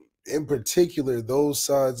that, in particular, those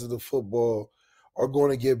sides of the football are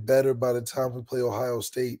going to get better by the time we play Ohio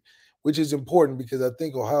State, which is important because I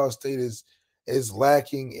think Ohio State is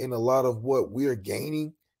lacking in a lot of what we're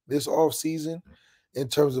gaining this offseason in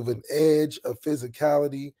terms of an edge, a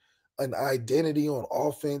physicality, an identity on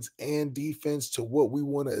offense and defense to what we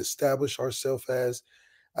want to establish ourselves as.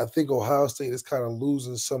 I think Ohio State is kind of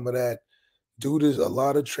losing some of that due to a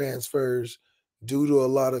lot of transfers, due to a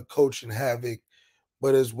lot of coaching havoc,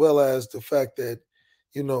 but as well as the fact that,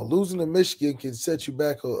 you know, losing to Michigan can set you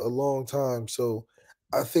back a long time. So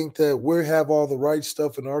I think that we have all the right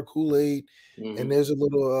stuff in our Kool-Aid, and there's a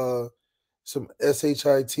little some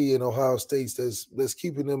SHIT in Ohio State that's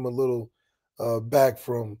keeping them a little back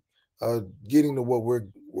from getting to what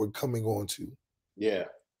we're coming on to. Yeah.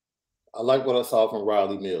 I like what I saw from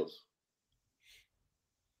Riley Mills.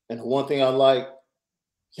 And the one thing I like,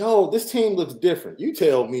 yo, this team looks different. You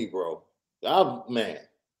tell me, bro.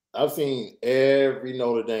 I've seen every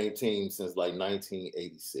Notre Dame team since like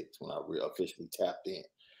 1986 when I officially tapped in.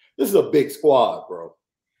 This is a big squad, bro.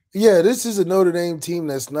 Yeah, this is a Notre Dame team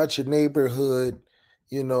that's not your neighborhood.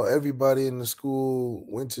 You know, everybody in the school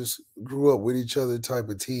grew up with each other type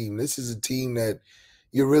of team. This is a team that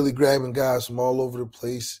you're really grabbing guys from all over the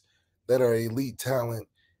place that are elite talent,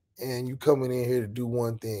 and you coming in here to do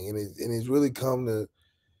one thing, and it's really come to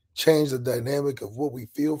change the dynamic of what we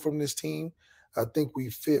feel from this team. I think we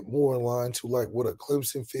fit more in line to like what a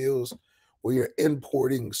Clemson feels, where you're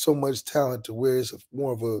importing so much talent to where it's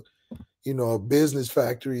more of a, you know, a business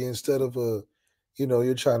factory instead of a, you know,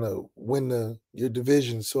 you're trying to win your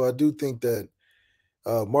division. So I do think that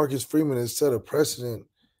Marcus Freeman has set a precedent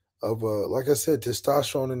of, like I said,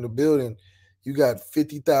 testosterone in the building. You got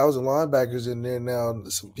 50,000 linebackers in there now.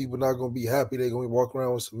 Some people not going to be happy. They're going to be walking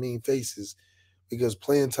around with some mean faces because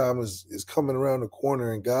playing time is coming around the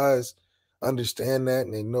corner, and guys understand that,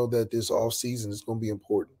 and they know that this offseason is going to be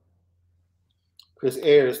important. Chris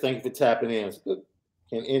Ayers, thank you for tapping in.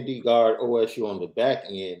 Can Indy guard OSU on the back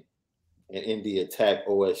end and Indy attack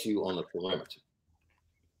OSU on the perimeter?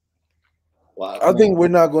 Well, I think we're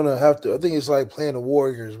not going to have to. I think it's like playing the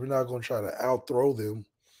Warriors. We're not going to try to outthrow them.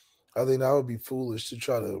 I think that would be foolish to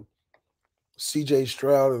try to C.J.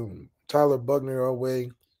 Stroud and Tyler Buckner our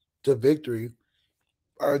way to victory.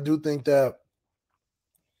 I do think that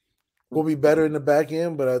We'll be better in the back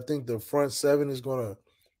end, but I think the front seven is going to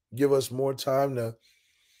give us more time to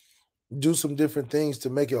do some different things to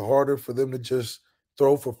make it harder for them to just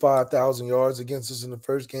throw for 5,000 yards against us in the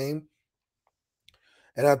first game.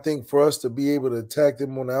 And I think for us to be able to attack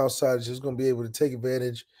them on the outside is just going to be able to take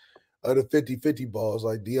advantage of the 50-50 balls,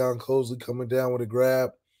 like Deion Cosley coming down with a grab,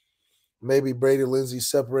 maybe Brady Lindsey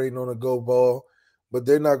separating on a go ball, but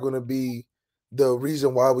they're not going to be the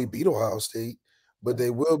reason why we beat Ohio State, but they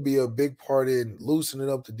will be a big part in loosening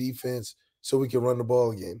up the defense so we can run the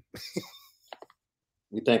ball again.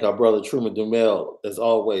 We thank our brother Truman Dumel, as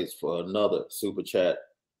always, for another super chat.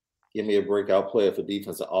 Give me a breakout player for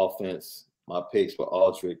defense and offense. My picks for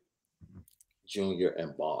Aldrich Jr.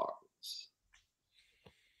 and Barnes.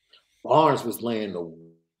 Barnes was laying the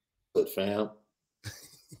wood, fam.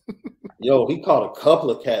 Yo, he caught a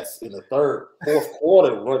couple of cats in the fourth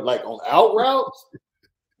quarter, like on out routes.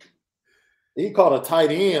 He caught a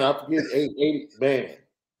tight end. I forget 80 man.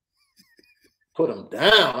 Put him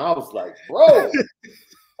down. I was like, bro.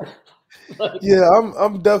 Yeah,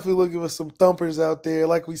 I'm definitely looking for some thumpers out there.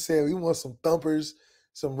 Like we said, we want some thumpers,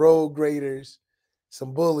 some road graders,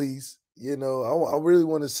 some bullies. You know, I really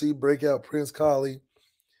want to see breakout Prince Collie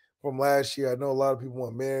from last year. I know a lot of people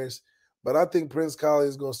want Maris, but I think Prince Collie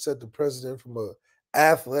is going to set the precedent from a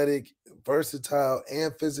athletic, versatile,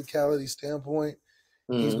 and physicality standpoint.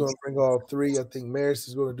 He's going to bring all three. I think Maris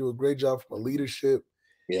is going to do a great job from a leadership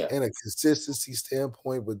and a consistency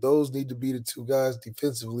standpoint, but those need to be the two guys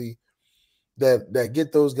defensively that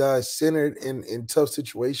get those guys centered in tough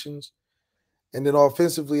situations. And then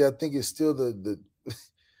offensively, I think it's still the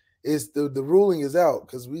ruling is out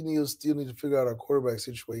because we still need to figure out our quarterback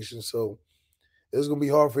situation. So it's going to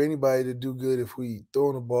be hard for anybody to do good if we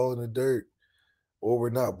throwing the ball in the dirt or we're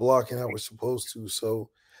not blocking how we're supposed to. So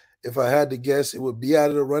if I had to guess, it would be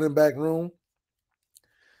out of the running back room.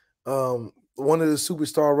 One of the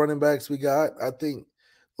superstar running backs we got, I think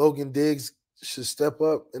Logan Diggs should step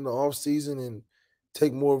up in the offseason and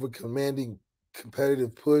take more of a commanding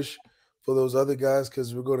competitive push for those other guys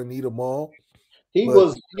because we're going to need them all. He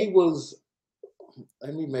was.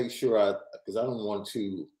 Let me make sure because I don't want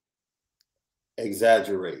to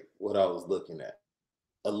exaggerate what I was looking at.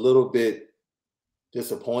 A little bit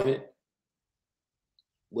disappointed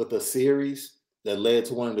with a series that led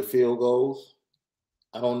to one of the field goals.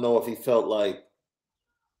 I don't know if he felt like,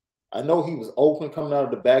 I know he was open coming out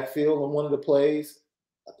of the backfield on one of the plays.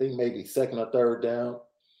 I think maybe second or third down.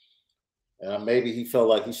 And maybe he felt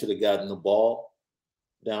like he should have gotten the ball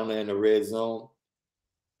down there in the red zone.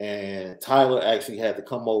 And Tyler actually had to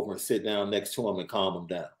come over and sit down next to him and calm him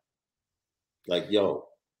down. Like, yo,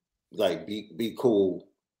 like be cool.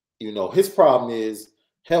 You know, his problem is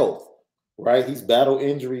health, right? He's battled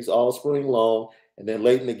injuries all spring long. And then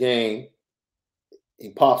late in the game, he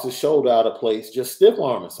pops his shoulder out of place, just stiff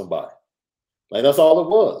arming somebody. Like, that's all it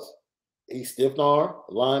was. He stiff arm,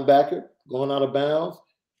 linebacker, going out of bounds.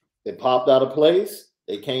 It popped out of place.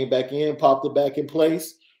 They came back in, popped it back in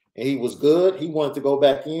place, and he was good. He wanted to go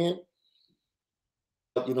back in.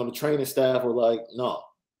 But, you know, the training staff were like, no,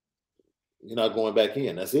 you're not going back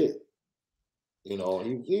in. That's it. You know,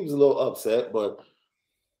 he was a little upset, but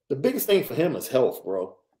the biggest thing for him is health,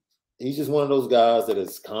 bro. He's just one of those guys that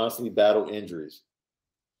has constantly battled injuries.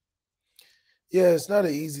 Yeah, it's not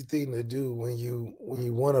an easy thing to do when you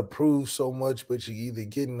want to prove so much, but you either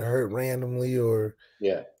getting hurt randomly or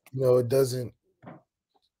you know,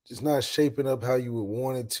 it's not shaping up how you would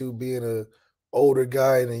want it to. Being a older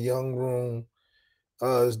guy in a young room,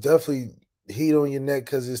 it's definitely heat on your neck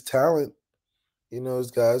because it's talent. You know, it's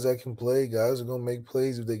guys that can play. Guys are gonna make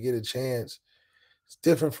plays if they get a chance. It's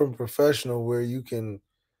different from professional where you can,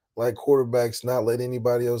 like quarterbacks, not let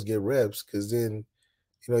anybody else get reps because then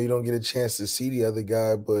you know, you don't get a chance to see the other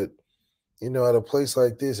guy, but you know, at a place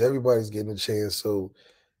like this, everybody's getting a chance. So,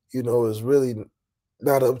 you know, it's really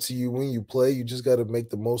not up to you when you play. You just got to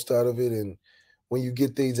make the most out of it. And when you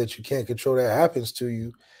get things that you can't control that happens to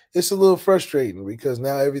you, it's a little frustrating because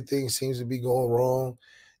now everything seems to be going wrong.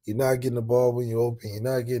 You're not getting the ball when you open. You're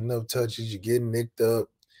not getting enough touches. You're getting nicked up.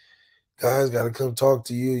 Guys got to come talk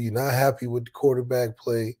to you. You're not happy with the quarterback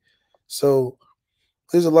play. So,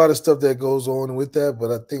 there's a lot of stuff that goes on with that,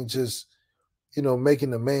 but I think just, you know,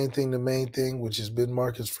 making the main thing, which has been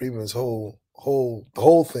Marcus Freeman's whole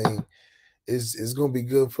thing, is going to be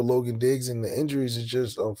good for Logan Diggs. And the injuries is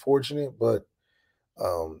just unfortunate, but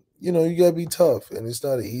you know, you got to be tough, and it's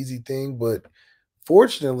not an easy thing. But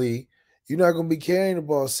fortunately, you're not going to be carrying the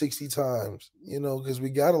ball 60 times, you know, because we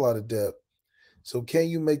got a lot of depth. So can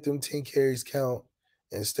you make them 10 carries count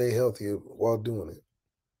and stay healthy while doing it?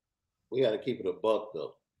 We got to keep it a buck,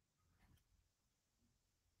 though.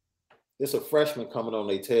 It's a freshman coming on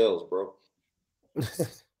their tails, bro.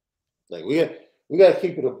 Like we got to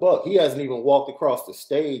keep it a buck. He hasn't even walked across the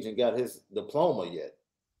stage and got his diploma yet.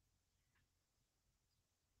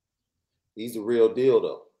 He's the real deal,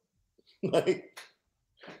 though. Like,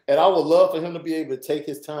 and I would love for him to be able to take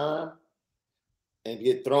his time and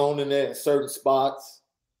get thrown in there in certain spots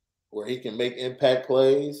where he can make impact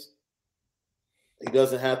plays. He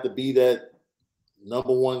doesn't have to be that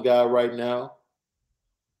number one guy right now,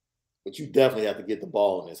 but you definitely have to get the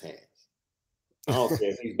ball in his hands. I don't care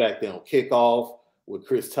if he's back there on kickoff with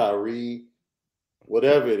Chris Tyree,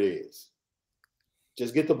 whatever it is.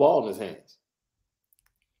 Just get the ball in his hands.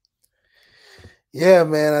 Yeah,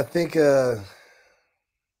 man, I think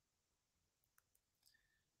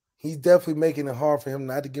he's definitely making it hard for him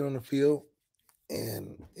not to get on the field.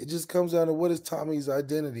 And it just comes down to what is Tommy's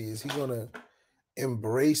identity? Is he going to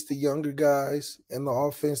embrace the younger guys in the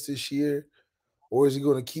offense this year? Or is he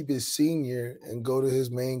going to keep his senior and go to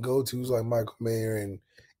his main go-tos like Michael Mayer and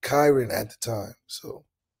Kyron at the time? So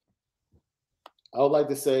I would like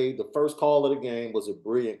to say the first call of the game was a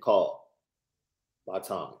brilliant call by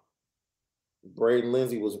Tommy. Braden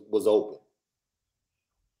Lindsey was open.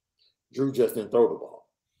 Drew just didn't throw the ball.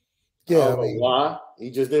 Yeah, I don't know why.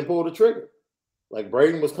 He just didn't pull the trigger. Like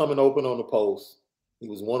Braden was coming open on the post. He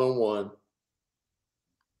was one-on-one.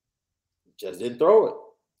 Just didn't throw it.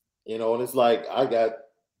 You know, and it's like I got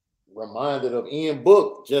reminded of Ian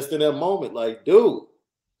Book just in that moment. Like, dude,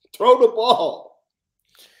 throw the ball.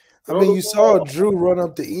 I mean, you saw Drew run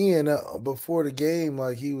up to Ian before the game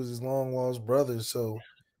like he was his long-lost brother. So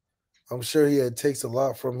I'm sure it takes a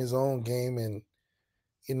lot from his own game. And,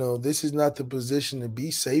 you know, this is not the position to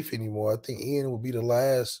be safe anymore. I think Ian will be the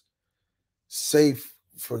last safe,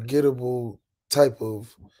 forgettable type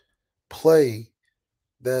of play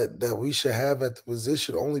that we should have at the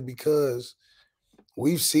position, only because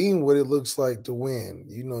we've seen what it looks like to win.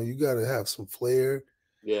 You know, you got to have some flair.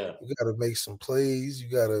 Yeah. You got to make some plays. You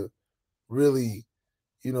got to really,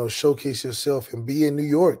 you know, showcase yourself and be in New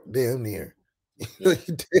York damn near. Yeah.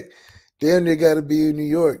 Damn near got to be in New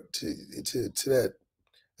York to that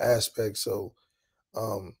aspect. So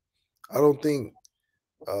I don't think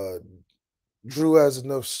Drew has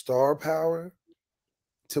enough star power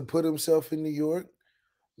to put himself in New York.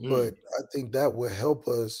 But I think that will help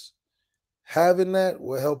us. Having that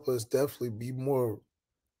will help us definitely be more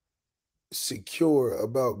secure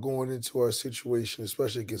about going into our situation,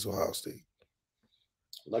 especially against Ohio State.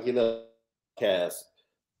 Lucky Left Cast.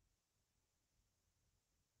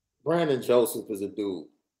 Brandon Joseph is a dude.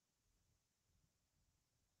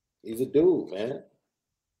 He's a dude, man.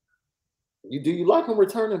 Do you like him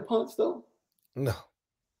returning punts though? No.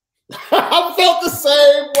 I felt the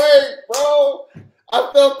same way, bro. I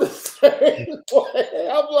felt the same way.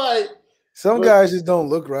 I'm like, some guys just don't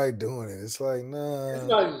look right doing it. It's like, nah. It's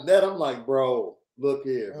not even that. I'm like, bro, look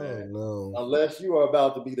here, man. No. Unless you are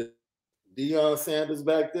about to be the Deion Sanders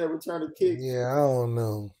back there returning kicks. Yeah, I don't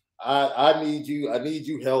know. I need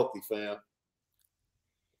you healthy, fam.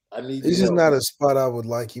 I need this you. This is not a spot I would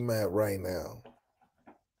like him at right now.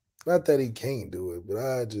 Not that he can't do it, but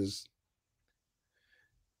I just,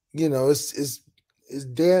 you know, it's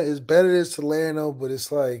better than Salerno, but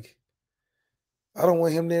it's like I don't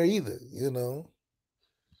want him there either, you know.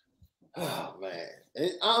 Oh man.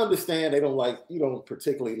 And I understand you don't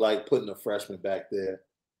particularly like putting a freshman back there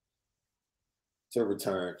to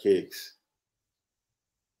return kicks.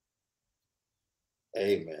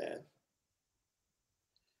 Hey man.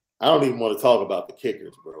 I don't even want to talk about the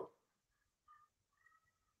kickers, bro.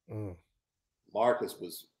 Marcus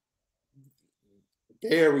was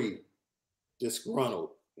very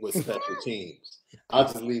disgruntled with special teams. I'll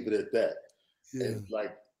just leave it at that. Yeah. And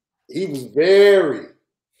like he was very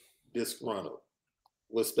disgruntled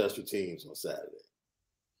with special teams on Saturday.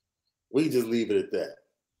 We just leave it at that.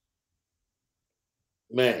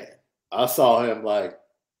 Man, I saw him like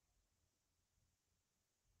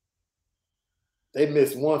they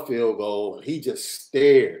missed one field goal and he just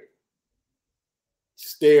stared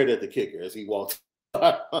at the kicker as he walked.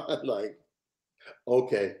 Like,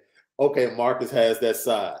 okay, Marcus has that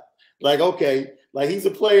side. Like, okay, like he's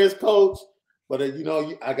a player's coach, but you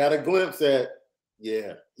know, I got a glimpse at,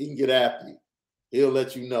 yeah, he can get after you. He'll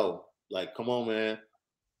let you know, like, come on, man.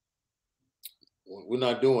 We're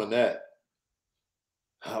not doing that.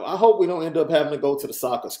 I hope we don't end up having to go to the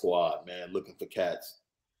soccer squad, man, looking for cats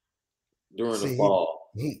during the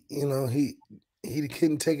fall. He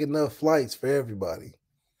couldn't take enough flights for everybody.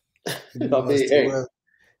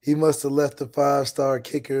 He must have left the 5-star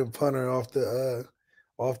kicker and punter off the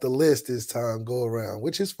list this time go around,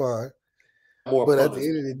 which is fine. more But at punters. the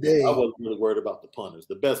end of the I day, wasn't really worried about the punters.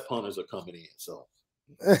 The best punters are coming in. So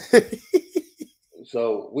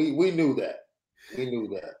we knew that. We knew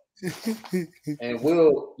that. And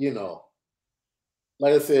we'll,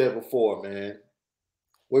 like I said before, man,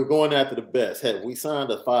 we're going after the best. Hey, we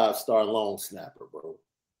signed a 5-star long snapper, bro.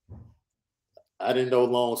 I didn't know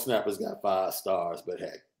long snappers got 5 stars, but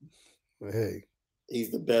hey, he's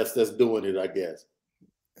the best that's doing it, I guess.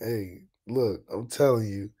 Hey, look, I'm telling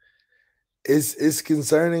you, it's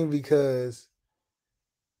concerning because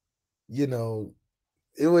it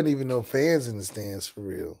wasn't even no fans in the stands for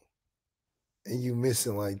real, and you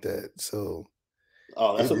missing like that. So,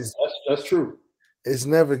 that's true. It's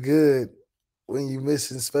never good when you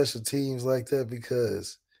missing special teams like that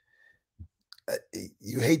because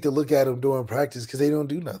you hate to look at them during practice because they don't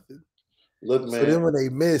do nothing. Look, man. So then when they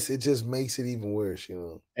miss, it just makes it even worse,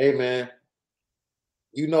 Hey, man.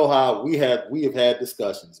 You know how we have had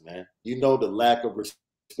discussions, man. You know the lack of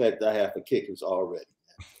respect I have for kickers already.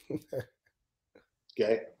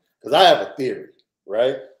 Okay? Because I have a theory,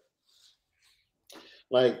 right?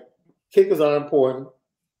 Like, kickers are important.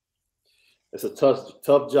 It's a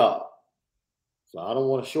tough job. So I don't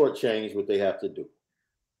want to shortchange what they have to do.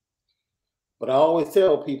 But I always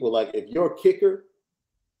tell people, like, if your kicker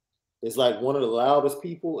is like one of the loudest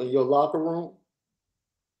people in your locker room,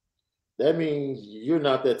 that means you're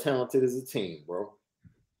not that talented as a team, bro.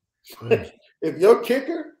 If your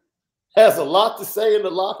kicker has a lot to say in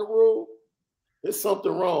the locker room, there's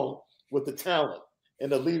something wrong with the talent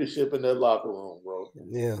and the leadership in that locker room, bro.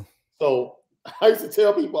 Yeah. So I used to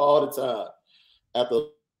tell people all the time after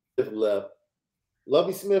Smith left,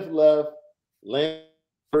 Lovie Smith left, Lance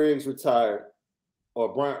Briggs retired,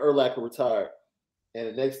 or Brian Urlacher retired, and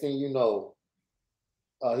the next thing you know,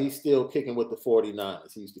 he's still kicking with the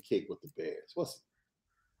 49ers. He used to kick with the Bears. What's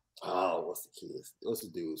the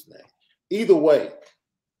dude's name? Either way,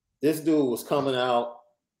 this dude was coming out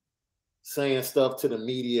saying stuff to the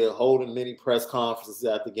media, holding many press conferences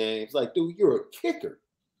at the games. Like, dude, you're a kicker.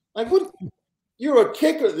 Like, what? You're a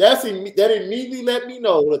kicker. That immediately let me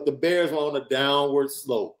know that the Bears were on a downward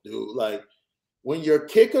slope, dude. Like, when your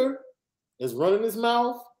kicker is running his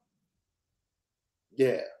mouth,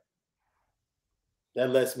 yeah, that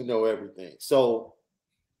lets me know everything. So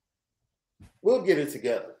we'll get it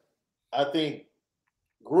together. I think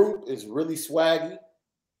Group is really swaggy.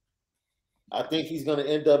 I think he's going to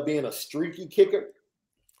end up being a streaky kicker.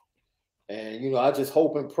 And, I just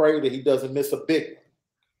hope and pray that he doesn't miss a big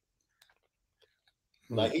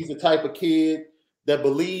one. Like, he's the type of kid that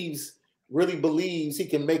really believes he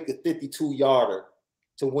can make the 52-yarder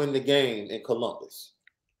to win the game in Columbus.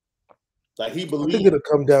 Like, he believes. I think it'll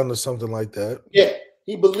come down to something like that. Yeah,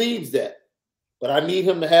 he believes that. But I need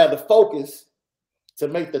him to have the focus to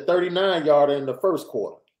make the 39-yarder in the first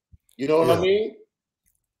quarter. You know what I mean?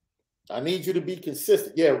 I need you to be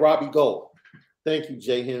consistent. Yeah, Robbie Gold. Thank you,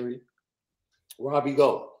 Jay Henry. Robbie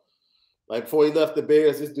Gold. Like, before he left the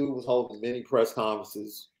Bears, this dude was holding many press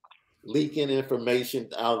conferences, leaking information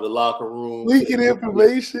out of the locker room. Leaking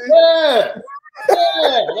information? Yeah.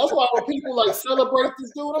 Yeah. That's why when people, like, celebrate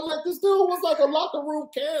this dude, I'm like, this dude was like a locker room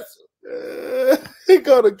cancer. He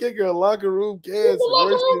called a kicker a locker room cancer.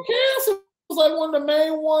 Locker room cancer was like one of the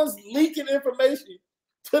main ones leaking information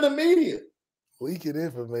to the media. Leaking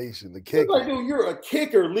information. The kicker. It's like, dude, you're a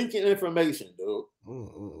kicker leaking information, dude.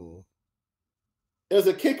 As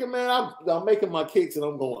a kicker, man, I'm making my kicks and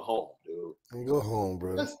I'm going home, dude. You go home,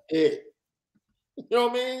 bro. That's it. You know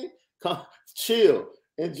what I mean? Chill.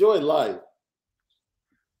 Enjoy life.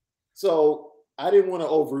 So I didn't want to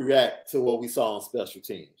overreact to what we saw on special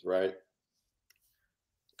teams, right?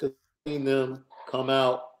 Because seeing them come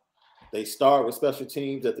out, they start with special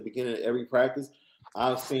teams at the beginning of every practice.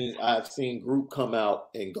 I've seen Group come out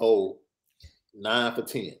and go 9 for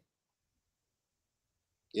 10.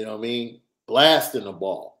 You know what I mean? Blasting the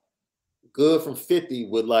ball. Good from 50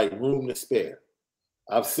 with like room to spare.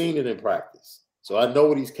 I've seen it in practice. So I know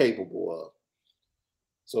what he's capable of.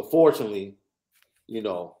 So fortunately,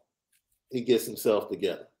 he gets himself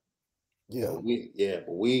together. Yeah.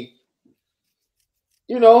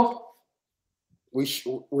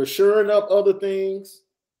 We're shoring up other things.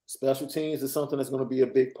 Special teams is something that's going to be a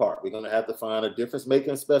big part. We're going to have to find a difference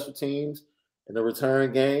making special teams in the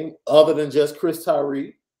return game other than just Chris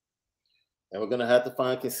Tyree. And we're going to have to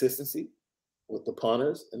find consistency with the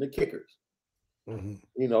punters and the kickers.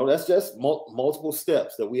 Mm-hmm. That's just multiple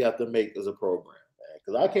steps that we have to make as a program.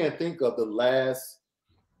 Because I can't think of the last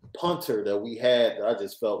punter that we had that I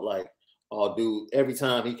just felt like, oh, dude, every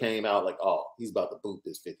time he came out, like, oh, he's about to boot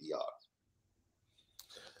this 50 yards.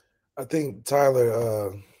 I think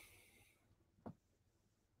Tyler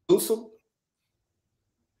Newsome?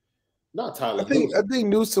 Not Tyler I Newsom. think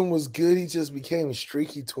Newsom was good. He just became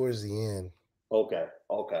streaky towards the end. Okay.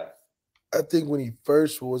 I think when he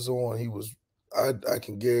first was on, he was I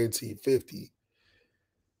can guarantee 50.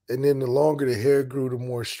 And then the longer the hair grew, the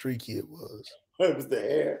more streaky it was. It was the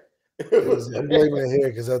hair. I'm blaming the hair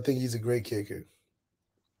because I think he's a great kicker.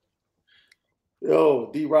 Yo,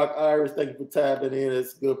 D-Rock Irish, thank you for tapping in.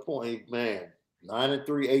 That's a good point, man.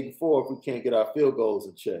 9-3, 8-4 if we can't get our field goals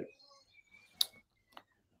in check.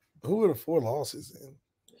 Who are the 4 losses in?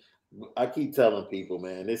 I keep telling people,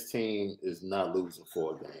 man, this team is not losing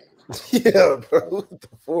 4 games. Yeah, bro. The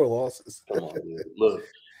 4 losses. Come on, dude. Look,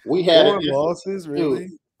 we had 4 losses, really?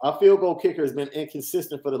 Dude, our field goal kicker has been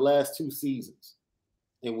inconsistent for the last 2 seasons,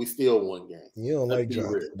 and we still won games. You don't like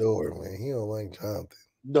Jonathan Door, man. He don't like Jonathan.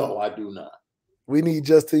 No, I do not. We need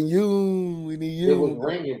Justin Yoon. We need you. It was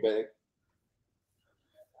ringing back.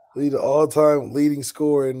 Lead the all-time leading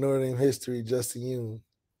scorer in Notre Dame history, Justin Yoon.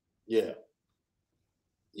 Yeah.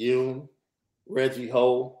 Yoon, Reggie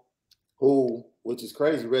Ho, which is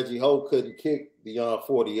crazy, Reggie Ho couldn't kick beyond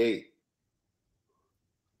 48.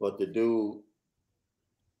 But the dude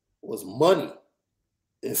was money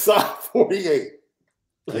inside 48.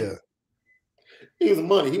 Yeah. He was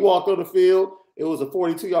money. He walked on the field. It was a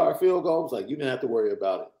 42-yard field goal. I was like, you didn't have to worry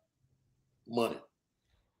about it. Money.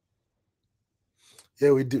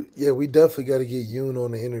 Yeah, we do. Yeah, we definitely got to get Yoon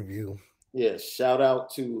on the interview. Yeah, shout out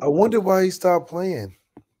to. I wonder why he stopped playing.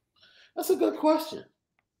 That's a good question.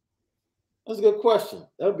 That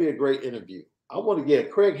would be a great interview. I want to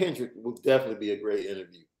get Craig Hendrick would definitely be a great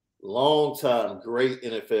interview. Long time, great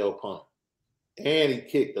NFL punter. And he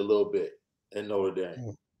kicked a little bit in Notre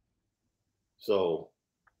Dame. So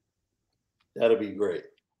that'll be great.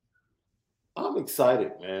 I'm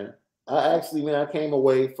excited, man. I came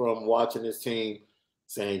away from watching this team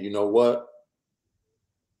saying, you know what?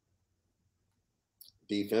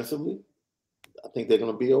 Defensively, I think they're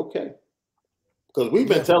going to be okay. Because we've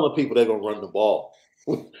been telling people they're going to run the ball.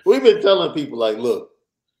 We've been telling people, like, look,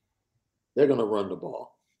 they're going to run the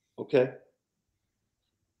ball. Okay?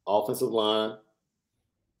 Offensive line,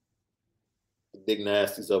 the big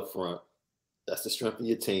nasties up front. That's the strength of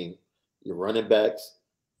your team. Your running backs,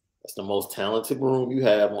 that's the most talented room you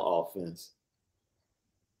have on offense.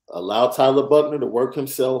 Allow Tyler Buckner to work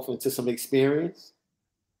himself into some experience.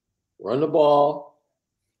 Run the ball.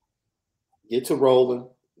 Get to rolling.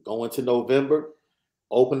 Go into November.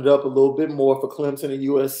 Open it up a little bit more for Clemson and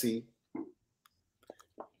USC.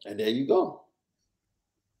 And there you go.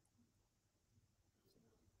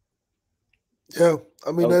 Yeah,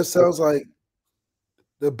 I mean, that sounds like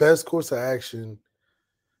the best course of action,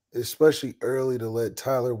 especially early, to let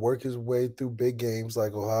Tyler work his way through big games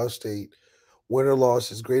like Ohio State. Win or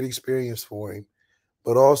loss is great experience for him,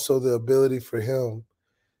 but also the ability for him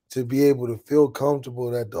to be able to feel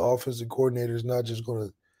comfortable that the offensive coordinator is not just going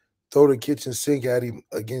to throw the kitchen sink at him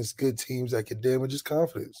against good teams that could damage his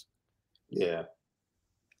confidence. Yeah.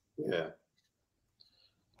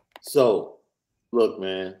 So, look,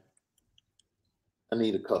 man, I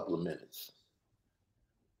need a couple of minutes.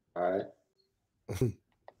 All right?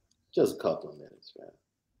 Just a couple of minutes, man.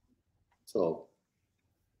 So,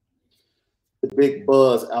 the big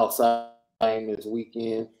buzz outside this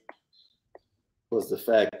weekend was the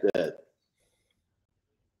fact that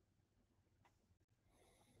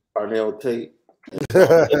Arnell Tate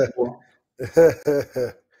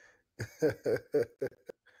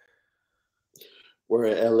were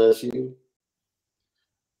at LSU.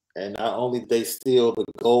 And not only did they steal the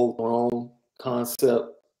gold throne concept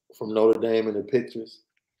from Notre Dame in the pictures,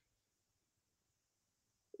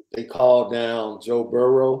 they called down Joe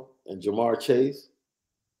Burrow and Jamar Chase.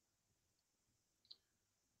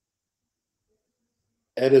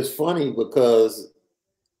 And it's funny because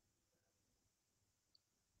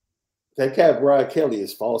that cat Brian Kelly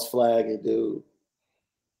is false flagging, dude.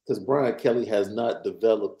 Because Brian Kelly has not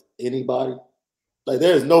developed anybody. Like,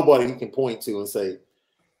 there's nobody he can point to and say,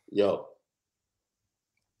 yo,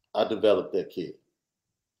 I developed that kid.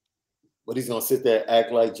 But he's going to sit there and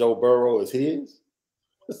act like Joe Burrow is his?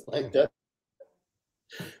 It's like that.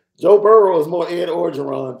 Joe Burrow is more Ed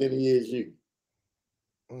Orgeron than he is you.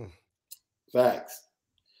 Facts.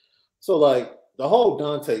 So, like, the whole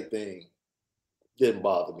Dante thing didn't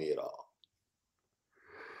bother me at all.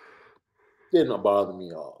 Didn't bother me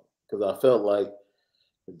at all. Because I felt like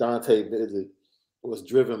the Dante visit was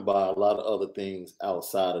driven by a lot of other things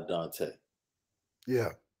outside of Dante. Yeah.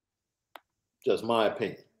 Just my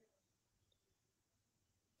opinion.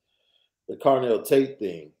 The Carnell Tate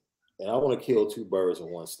thing, and I want to kill 2 birds with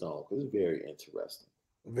 1 stone because it's very interesting.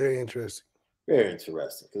 Very interesting. Very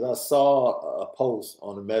interesting. Because I saw a post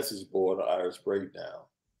on the message board of Irish Breakdown.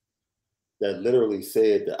 that literally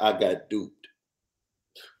said that I got duped.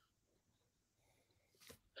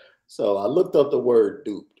 So I looked up the word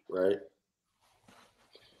duped, right?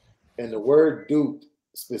 And the word duped,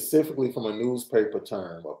 specifically from a newspaper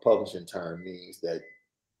term or publishing term, means that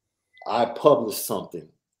I published something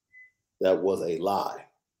that was a lie.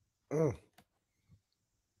 Mm.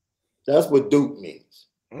 That's what dupe means.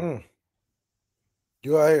 Mm.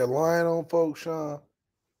 You out here lying on folks, Shaun?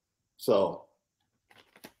 So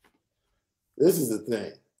this is the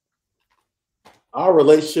thing. Our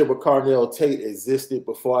relationship with Carnell Tate existed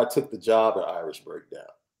before I took the job at Irish Breakdown.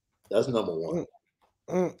 That's number one.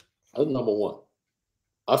 That's number one.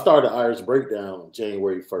 I started Irish Breakdown on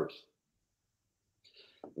January 1st.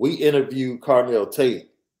 We interviewed Carnell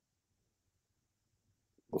Tate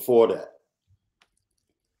before that.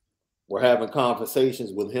 We're having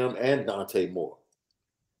conversations with him and Dante Moore.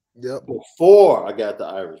 Yep. Before I got the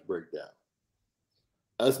Irish Breakdown.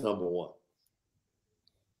 That's number one.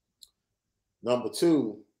 Number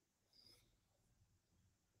two,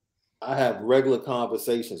 I have regular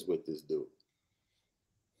conversations with this dude.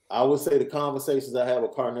 I would say the conversations I have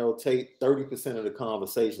with Carnell Tate, 30% of the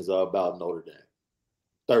conversations are about Notre Dame.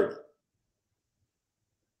 30.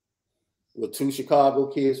 With two Chicago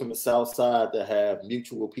kids from the South Side that have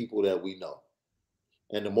mutual people that we know.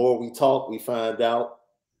 And the more we talk, we find out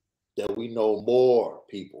that we know more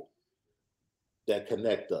people that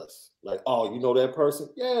connect us. Like, oh, you know that person?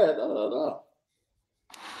 Yeah, no.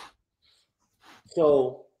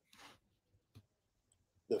 So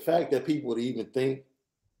the fact that people would even think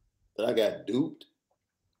that I got duped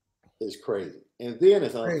is crazy. And then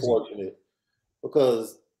it's unfortunate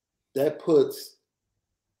because that puts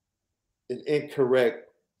an incorrect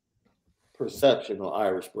perception on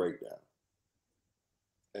Irish Breakdown.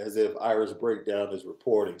 As if Irish Breakdown is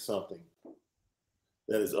reporting something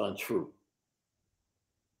that is untrue.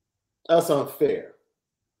 That's unfair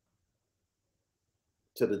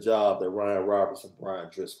to the job that Ryan Roberts and Brian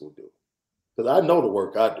Driscoll do. Because I know the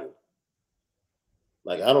work I do.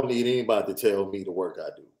 Like, I don't need anybody to tell me the work I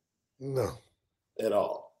do. No. At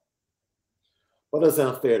all. But that's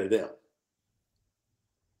unfair to them.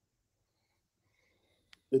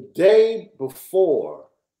 The day before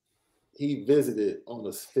he visited on the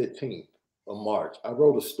 15th of March, I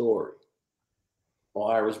wrote a story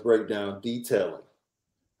on Irish Breakdown detailing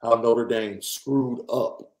how Notre Dame screwed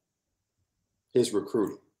up his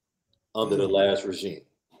recruiting under the last regime,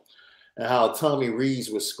 and how Tommy Rees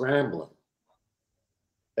was scrambling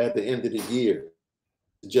at the end of the year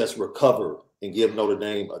to just recover and give Notre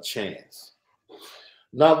Dame a chance.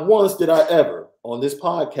 Not once did I ever, on this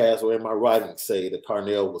podcast or in my writing, say that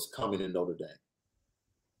Carnell was coming to Notre Dame.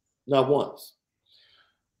 Not once.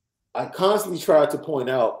 I constantly tried to point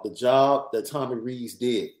out the job that Tommy Rees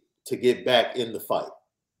did to get back in the fight.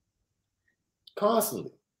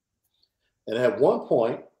 Constantly. And at one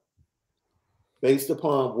point, based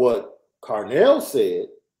upon what Carnell said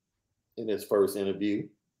in his first interview,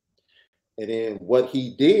 and then what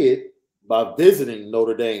he did by visiting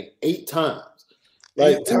Notre Dame 8 times.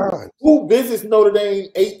 Like, 8 times. Who visits Notre Dame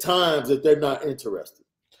 8 times if they're not interested?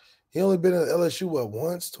 He only been at LSU, what,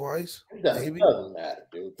 once, twice? It doesn't matter,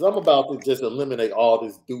 dude. Because I'm about to just eliminate all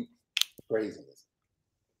this dude craziness.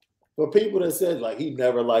 For people that said, like, he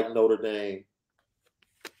never liked Notre Dame,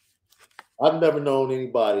 I've never known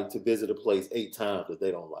anybody to visit a place 8 times that they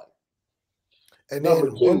don't like. And then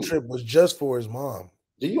one trip was just for his mom.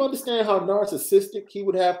 Do you understand how narcissistic he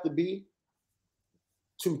would have to be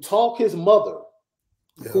to talk his mother,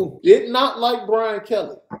 who did not like Brian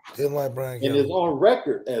Kelly, didn't like Brian Kelly, and is on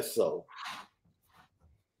record as so,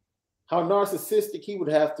 how narcissistic he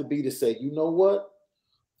would have to be to say, you know what?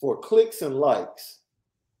 For clicks and likes,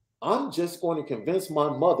 I'm just going to convince my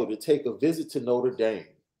mother to take a visit to Notre Dame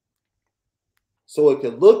so it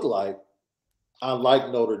can look like I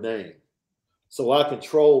like Notre Dame, so I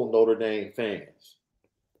control Notre Dame fans.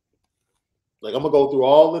 Like, I'm going to go through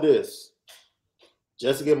all of this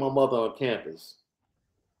just to get my mother on campus,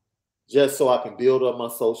 just so I can build up my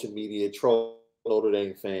social media, troll Notre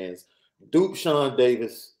Dame fans, dupe Shaun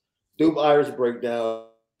Davis, dupe Irish Breakdown,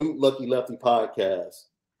 dupe Lucky Lefty podcast,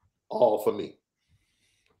 all for me.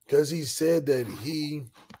 Because he said that he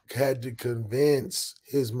had to convince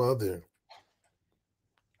his mother.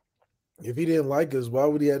 If he didn't like us, why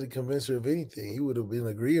would he have to convince her of anything? He would have been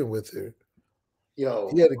agreeing with her. He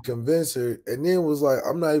had to convince her, and then was like,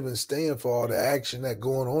 I'm not even staying for all the action that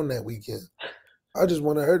going on that weekend. I just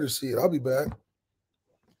wanted her to see it. I'll be back.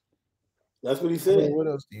 That's what he said. What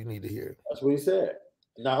else do you need to hear? That's what he said.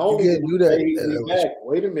 Not only did he say he would be back,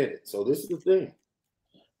 wait a minute. So this is the thing.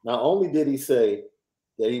 Not only did he say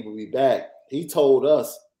that he would be back, he told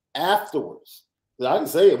us Afterwards, I can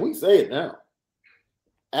say it. We say it now.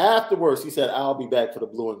 Afterwards, he said, "I'll be back for the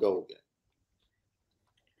blue and gold game."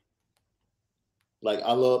 Like,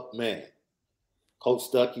 I love, man,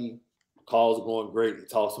 Coach Stuckey, calls are going great. He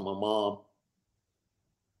talks to my mom.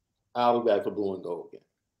 I'll be back for blue and gold game.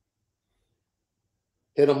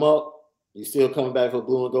 Hit him up. You still coming back for the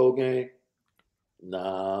blue and gold game?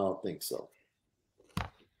 Nah, I don't think so.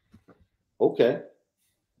 Okay.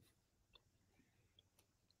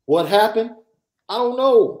 What happened? I don't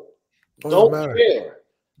know. Don't care.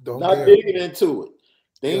 Not digging into it.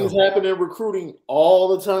 Things happen in recruiting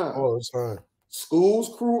all the time. All the time.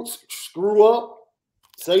 Schools screw up,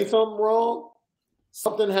 say something wrong,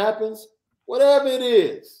 something happens, whatever it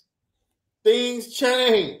is, things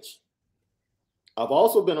change. I've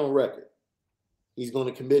also been on record. He's going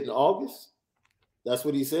to commit in August. That's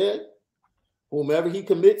what he said. Whomever he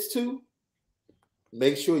commits to,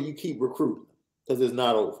 make sure you keep recruiting because it's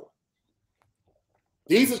not over.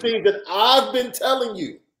 These are things that I've been telling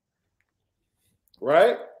you,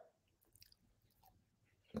 right?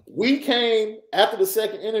 We came after the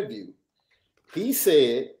second interview. He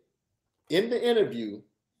said in the interview,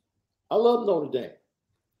 I love Notre Dame.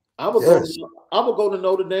 I'm going to go to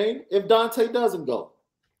Notre Dame if Dante doesn't go.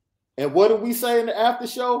 And what did we say in the after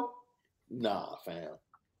show? Nah, fam.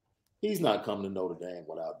 He's not coming to Notre Dame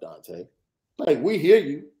without Dante. Like, we hear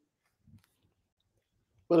you.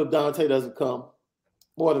 But if Dante doesn't come,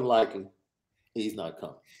 more than likely, he's not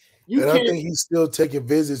coming. I think he's still taking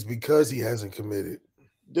visits because he hasn't committed.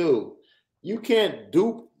 Dude, you can't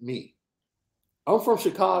dupe me. I'm from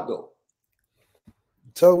Chicago.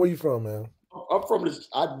 Tell me where you from, man. I'm from this.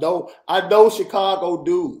 I know Chicago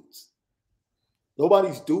dudes.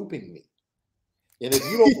 Nobody's duping me. And if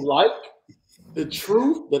you don't like the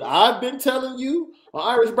truth that I've been telling you on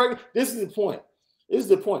Irish Breaking, this is the point. This is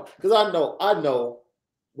the point. Because I know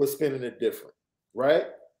we're spinning it different, right?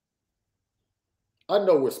 I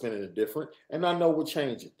know we're spinning it different, and I know we're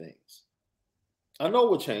changing things. I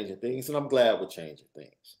know we're changing things, and I'm glad we're changing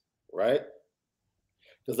things, right?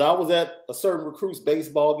 Because I was at a certain recruit's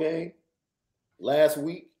baseball game last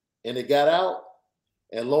week, and it got out,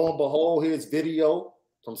 and lo and behold, here's video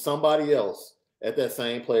from somebody else at that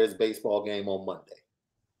same player's baseball game on Monday.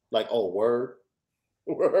 Like, oh, word?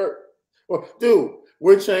 Word? Dude,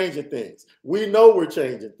 we're changing things. We know we're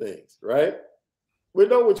changing things, right? We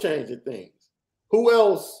know we're changing things. Who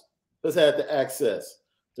else has had the access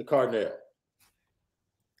to Carnell?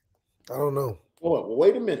 I don't know. Well,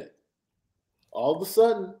 wait a minute. All of a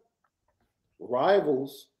sudden,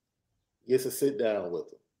 Rivals gets to sit down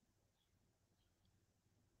with him.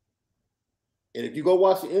 And if you go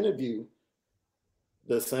watch the interview,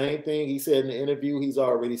 the same thing he said in the interview, he's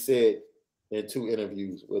already said in 2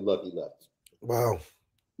 interviews with Lucky Lefty. Wow.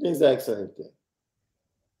 The exact same thing.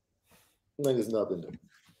 I think it's nothing new.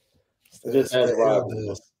 It just has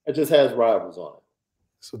rivals. It just has rivals on it.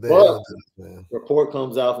 So but man. Report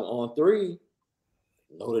comes out from On 3,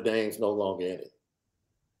 Notre Dame's no longer in it.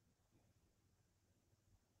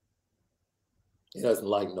 He doesn't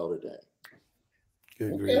like Notre Dame.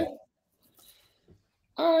 Good grief.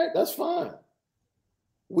 All right, that's fine.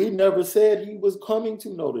 We never said he was coming to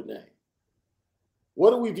Notre Dame.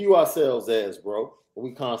 What do we view ourselves as, bro? What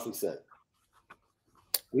we constantly say.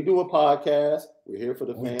 We do a podcast. We're here for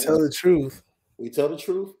the fans. We tell the truth. We tell the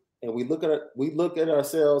truth, and we look at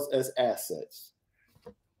ourselves as assets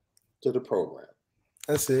to the program.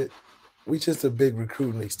 That's it. We just a big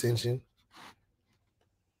recruiting extension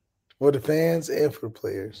for the fans and for the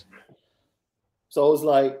players. So it's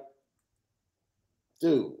like,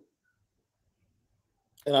 dude.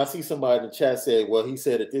 And I see somebody in the chat say, well, he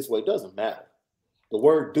said it this way. It doesn't matter. The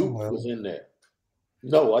word duped was in there.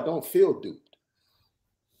 No, I don't feel duped.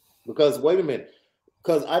 Because, wait a minute.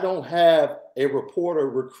 Because I don't have a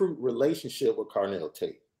reporter-recruit relationship with Carnell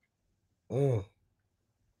Tate.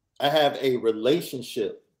 I have a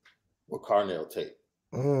relationship with Carnell Tate.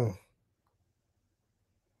 30%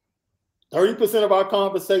 of our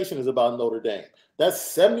conversation is about Notre Dame. That's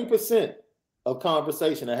 70% of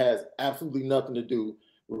conversation that has absolutely nothing to do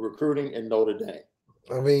with recruiting and Notre Dame.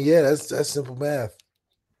 I mean, yeah, that's simple math.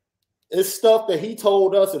 It's stuff that he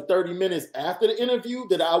told us in 30 minutes after the interview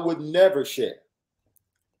that I would never share.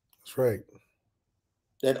 That's right.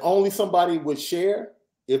 That only somebody would share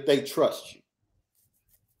if they trust you.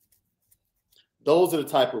 Those are the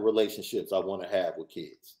type of relationships I want to have with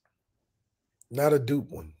kids. Not a dupe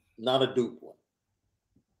one. Not a dupe one.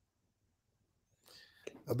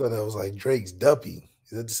 I thought that was like Drake's Duppy.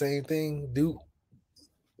 Is that the same thing? Dupe?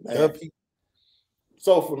 Man. Duppy?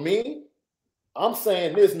 So for me, I'm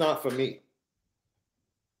saying this not for me.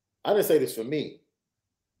 I didn't say this for me.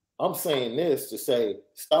 I'm saying this to say,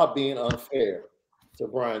 stop being unfair to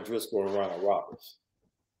Brian Driscoll and Ryan Roberts.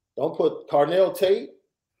 Don't put Carnell Tate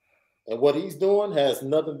and what he's doing has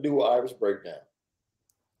nothing to do with Irish Breakdown.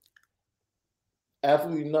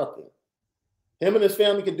 Absolutely nothing. Him and his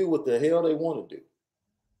family can do what the hell they want to do.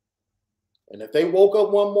 And if they woke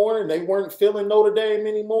up one morning and they weren't feeling Notre Dame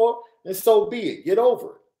anymore, then so be it. Get over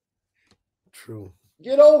it. True.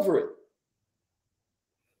 Get over it.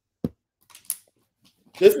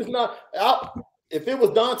 This is not if it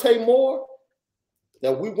was Dante Moore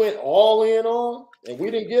that we went all in on and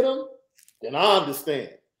we didn't get him, then I understand.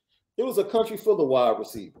 It was a country full of wide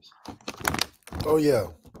receivers. Oh, yeah.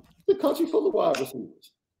 The country full of wide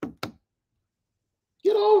receivers.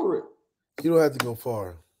 Get over it. You don't have to go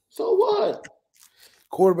far. So what?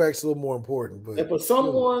 Quarterback's a little more important, but and for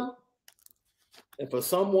someone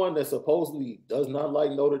that supposedly does not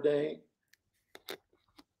like Notre Dame,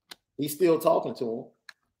 he's still talking to him.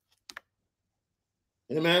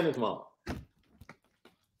 Him and his mom.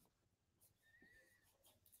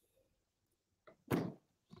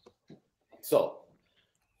 So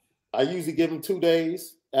I usually give him 2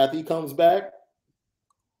 days after he comes back.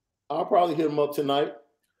 I'll probably hit him up tonight.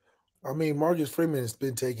 I mean, Marcus Freeman has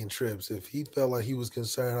been taking trips. If he felt like he was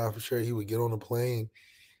concerned, I'm sure he would get on a plane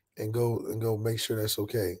and go make sure that's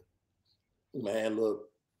okay. Man, look,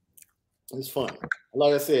 it's funny.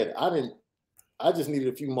 Like I said, I just needed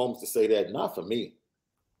a few moments to say that. Not for me.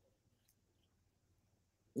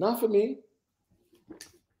 Not for me.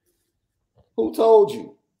 Who told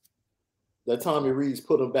you that Tommy Rees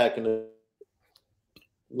put him back in the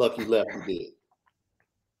lucky Lefty did?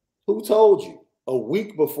 Who told you a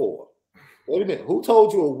week before? Wait a minute. Who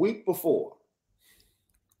told you a week before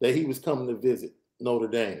that he was coming to visit Notre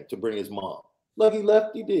Dame to bring his mom? Lucky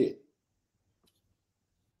Lefty did.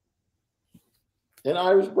 An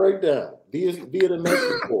Irish Breakdown via the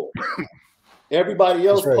message board. Everybody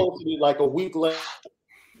else posted it like a week later.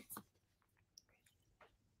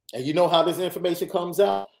 And you know how this information comes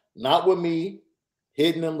out? Not with me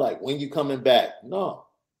hitting them like, when you coming back? No.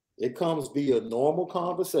 It comes via normal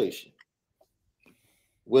conversation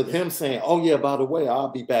with him saying, oh, yeah, by the way, I'll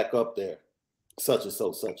be back up there. Such and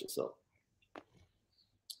so, such and so.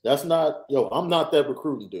 That's not, I'm not that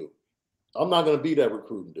recruiting dude. I'm not going to be that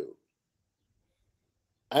recruiting dude.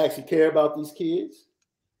 I actually care about these kids,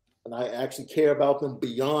 and I actually care about them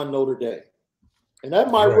beyond Notre Dame. And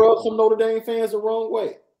that might rub some Notre Dame fans the wrong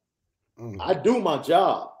way. I do my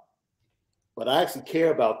job, but I actually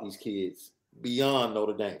care about these kids beyond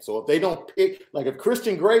Notre Dame. So if they don't pick, like if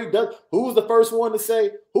Christian Gray does, who was the first one to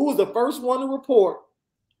say, who was the first one to report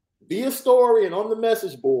via story and on the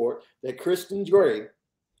message board that Christian Gray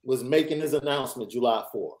was making his announcement July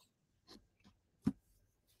 4th?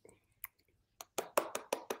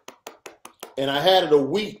 And I had it a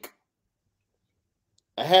week.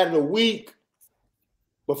 I had it a week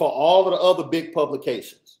before all of the other big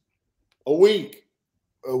publications. A week.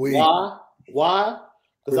 A week. Why? Why?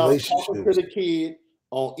 Because I was talking to the kid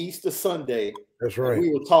on Easter Sunday. That's right.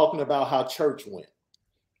 We were talking about how church went.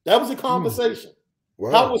 That was a conversation.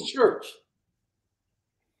 Wow. How was church?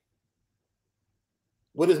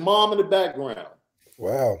 With his mom in the background.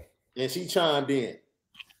 Wow. And she chimed in.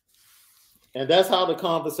 And that's how the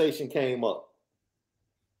conversation came up.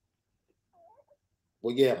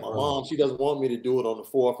 Well, yeah, my mom, she doesn't want me to do it on the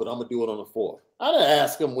 4th, but I'm going to do it on the 4th. I didn't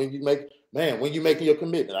ask him when you making your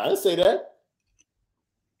commitment. I didn't say that.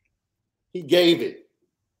 He gave it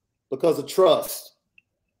because of trust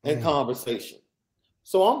and conversation.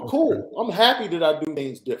 So I'm cool. I'm happy that I do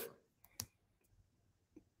things different.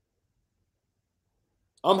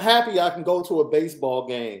 I'm happy I can go to a baseball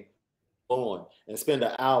game and spend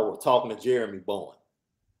an hour talking to Jeremy Bowen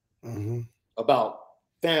about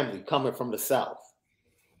family coming from the South.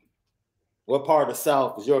 What part of the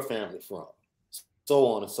South is your family from? So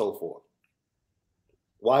on and so forth.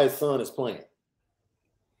 Why his son is playing.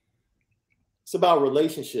 It's about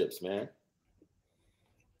relationships, man.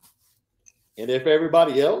 And if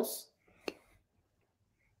everybody else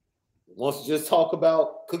wants to just talk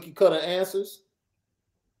about cookie cutter answers,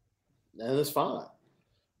 then it's fine.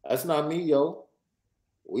 That's not me, yo.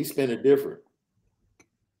 We spin it different.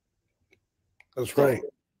 That's right.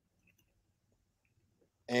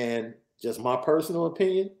 And just my personal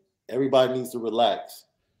opinion, everybody needs to relax.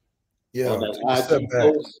 Yeah. On that IG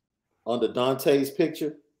post under Dante's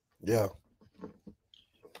picture. Yeah.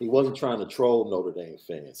 He wasn't trying to troll Notre Dame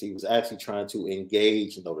fans. He was actually trying to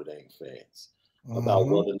engage Notre Dame fans about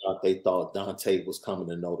whether or not they thought Dante was coming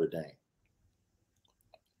to Notre Dame.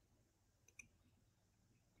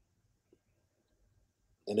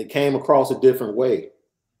 And it came across a different way.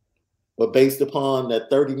 But based upon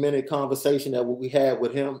that 30-minute conversation that we had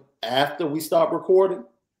with him after we stopped recording,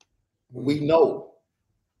 we know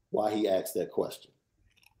why he asked that question.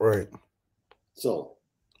 Right. So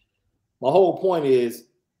my whole point is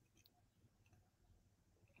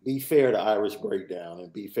be fair to Irish Breakdown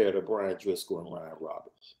and be fair to Brian Driscoll and Ryan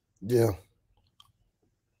Roberts. Yeah.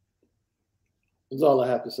 That's all I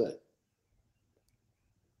have to say.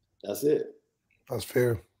 That's it. That's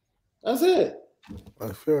fair. That's it.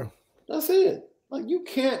 That's fair. That's it. Like, you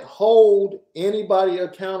can't hold anybody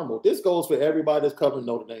accountable. This goes for everybody that's covering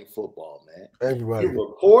Notre Dame football, man. Everybody.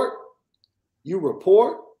 You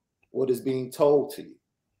report what is being told to you.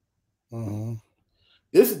 Mm-hmm.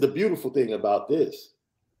 This is the beautiful thing about this.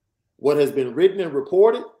 What has been written and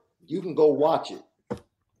reported, you can go watch it.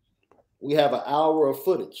 We have an hour of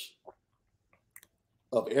footage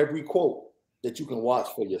of every quote that you can watch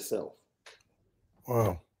for yourself.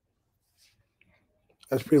 Wow.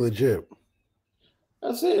 That's pretty legit.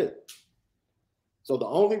 That's it. So the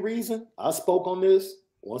only reason I spoke on this,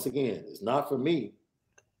 once again, is not for me,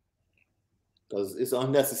 because it's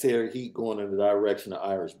unnecessary heat going in the direction of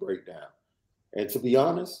Irish Breakdown. And to be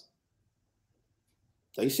honest,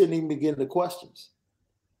 they shouldn't even be getting the questions.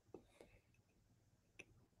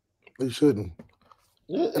 They shouldn't.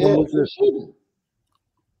 Yeah, they shouldn't.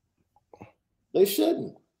 They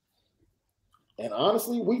shouldn't. And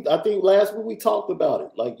honestly, I think last week we talked about it.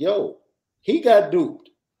 Like, yo, he got duped.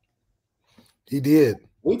 He did.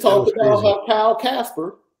 We talked about how Kyle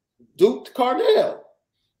Casper duped Cardell.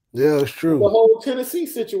 Yeah, it's true. The whole Tennessee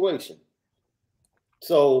situation.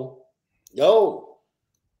 So, yo.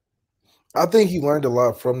 I think he learned a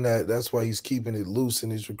lot from that. That's why he's keeping it loose in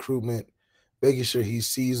his recruitment, making sure he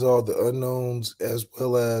sees all the unknowns as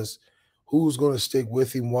well as who's going to stick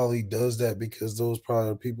with him while he does that, because those probably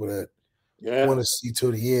are people that want to see to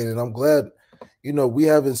the end. And I'm glad, we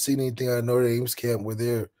haven't seen anything at Notre Dame's camp where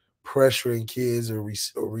they're pressuring kids or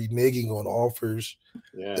reneging on offers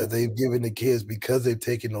that they've given the kids because they've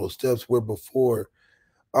taken those steps, where before,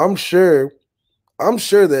 I'm sure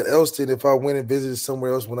that Elston, if I went and visited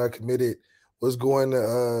somewhere else when I committed, was going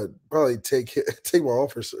to probably take my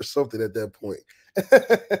offers or something at that point.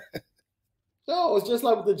 No, it's just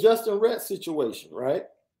like with the Justin Rhett situation, right?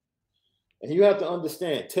 And you have to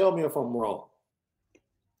understand, tell me if I'm wrong,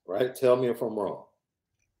 right? Tell me if I'm wrong.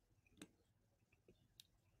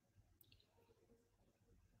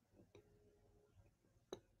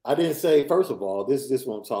 I didn't say, first of all, this is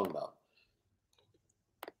what I'm talking about.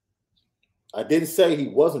 I didn't say he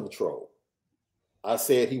wasn't a troll. I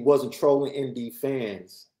said he wasn't trolling ND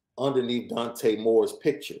fans underneath Dante Moore's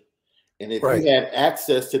picture. And if you had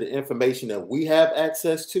access to the information that we have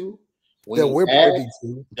access to, that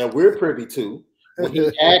we're privy to, when he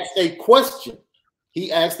asked a question,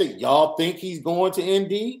 he asked that y'all think he's going to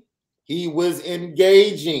ND. He was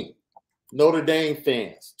engaging Notre Dame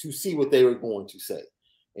fans to see what they were going to say.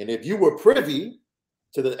 And if you were privy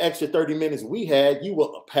to the extra 30 minutes we had, you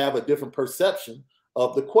will have a different perception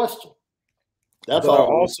of the question. That's all. I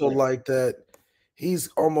also like that he's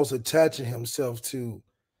almost attaching himself to,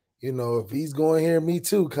 if he's going here, me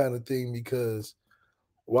too, kind of thing, because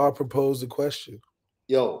why propose the question?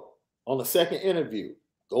 Yo, on the second interview,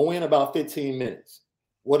 go in about 15 minutes.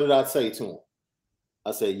 What did I say to him?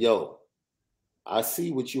 I said, yo, I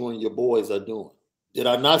see what you and your boys are doing. Did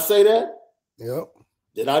I not say that? Yep.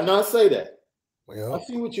 Did I not say that? Yep. I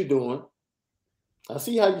see what you're doing. I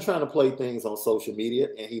see how you're trying to play things on social media,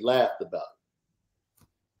 and he laughed about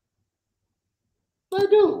it. I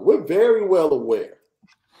do. We're very well aware.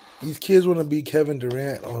 These kids want to be Kevin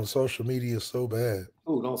Durant on social media so bad.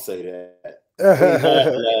 Ooh, don't say that.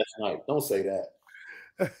 Last night. Don't say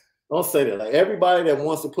that. Don't say that. Like, everybody that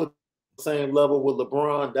wants to put the same level with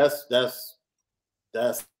LeBron, that's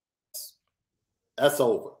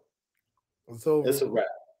over. It's over. It's a wrap.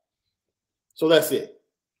 So that's it.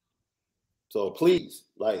 So please,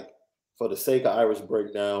 like, for the sake of Irish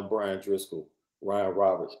Breakdown, Brian Driscoll, Ryan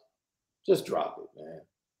Roberts, just drop it, man.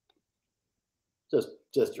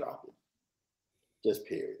 Just drop it. Just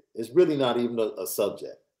period. It's really not even a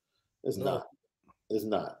subject. It's not. It's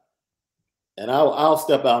not. And I'll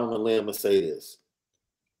step out on a limb and say this.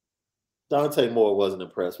 Dante Moore wasn't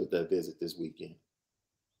impressed with that visit this weekend.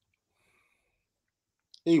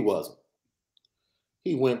 He wasn't.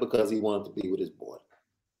 He went because he wanted to be with his boy.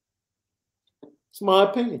 It's my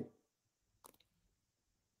opinion.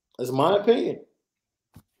 It's my opinion.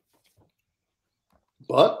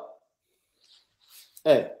 But,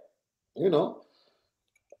 hey,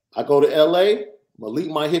 I go to LA, Malik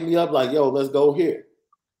might hit me up like, yo, let's go here.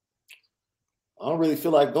 I don't really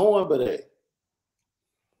feel like going, but hey,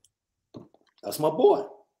 that's my boy.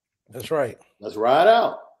 That's right. Let's ride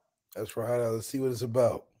out. That's right. Let's see what it's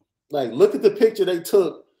about. Like, look at the picture they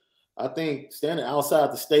took. I think standing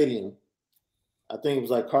outside the stadium. I think it was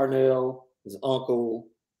like Carnell, his uncle,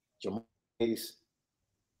 Jamarcus,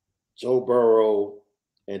 Joe Burrow,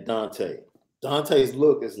 and Dante. Dante's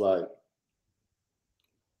look is like,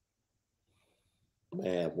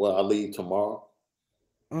 man, well, I leave tomorrow.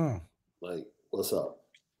 Like, what's up?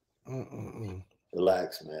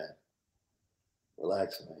 Relax, man.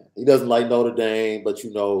 Relax, man. He doesn't like Notre Dame, but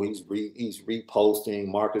you know he's reposting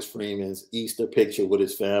Marcus Freeman's Easter picture with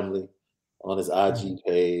his family on his IG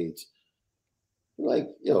page. Like,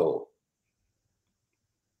 yo,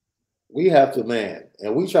 we have to, man,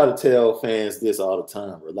 and we try to tell fans this all the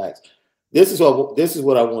time. Relax. This is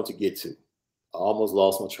what I want to get to. I almost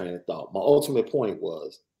lost my train of thought. My ultimate point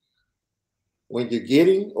was when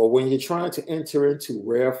you're trying to enter into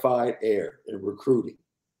rarefied air in recruiting,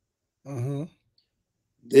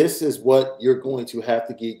 this is what you're going to have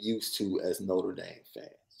to get used to as Notre Dame fans.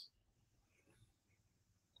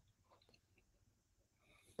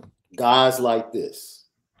 Guys like this,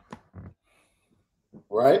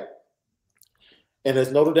 right? And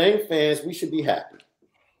as Notre Dame fans, we should be happy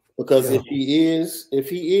because if he is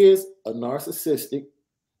a narcissistic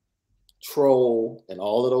troll and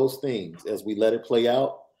all of those things, as we let it play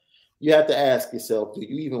out, you have to ask yourself, do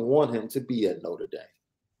you even want him to be at Notre Dame?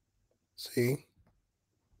 See?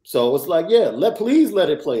 So it's like, please let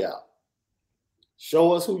it play out.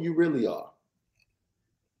 Show us who you really are,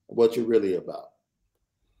 what you're really about.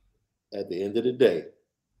 At the end of the day,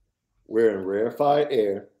 we're in rarefied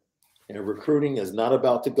air, and recruiting is not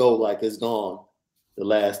about to go like it's gone the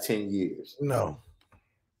last 10 years. No.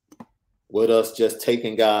 With us just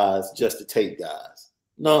taking guys just to take guys.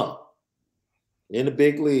 No. In the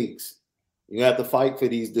big leagues, you have to fight for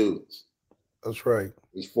these dudes. That's right.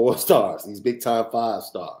 These 4 stars, these big time 5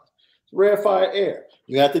 stars. It's rarefied air.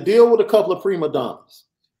 You have to deal with a couple of prima donnas.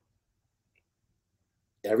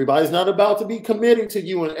 Everybody's not about to be committing to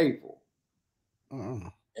you in April,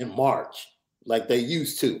 in March, like they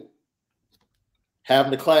used to.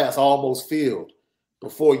 Having the class almost filled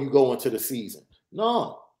before you go into the season.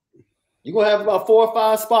 No. You're going to have about 4 or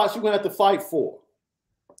 5 spots you're going to have to fight for.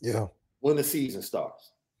 Yeah. When the season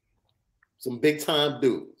starts. Some big time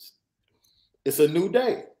dudes. It's a new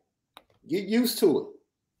day. Get used to it.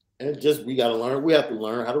 And we got to learn. We have to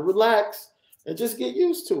learn how to relax and just get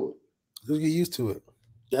used to it. Just get used to it.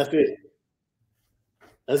 That's it.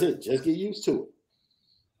 That's it. Just get used to it.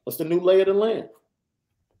 What's the new lay of the land?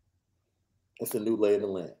 It's the new lay of the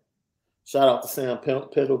land. Shout out to Sam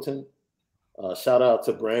Pendleton. Shout out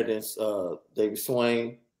to Brandon David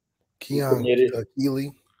Swain. Keon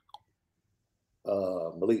Keeley.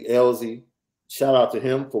 Malik Elzy. Shout out to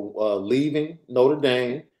him for leaving Notre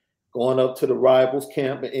Dame, going up to the rivals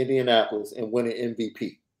camp in Indianapolis and winning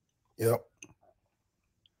MVP. Yep.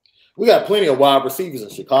 We got plenty of wide receivers in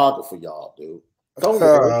Chicago for y'all, dude. Don't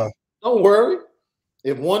worry. Don't worry.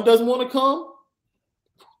 If one doesn't want to come,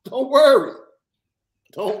 don't worry.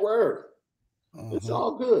 Don't worry. It's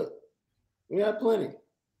all good. We have plenty.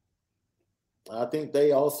 I think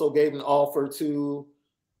they also gave an offer to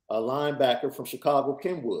a linebacker from Chicago,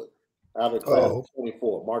 Kenwood, out of class of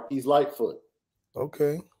 24, Marquise Lightfoot.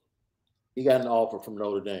 Okay. He got an offer from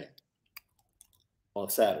Notre Dame on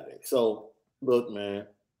Saturday. So, look, man.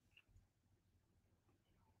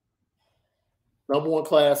 Number 1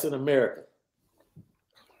 class in America.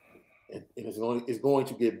 And it's going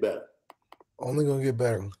to get better. Only going to get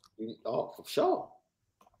better. Oh, for sure.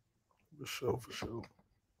 For sure.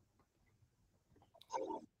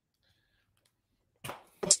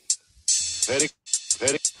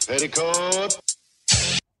 Petticoat.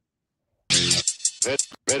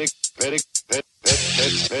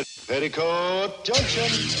 Petticoat Junction.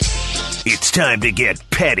 It's time to get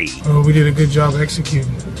petty. Oh, we did a good job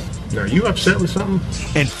executing. Are you upset with something?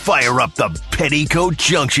 And fire up the Petticoat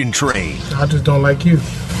Junction train. I just don't like you.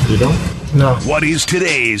 You don't? No. What is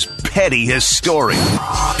today's petty history?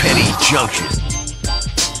 Petty Junction.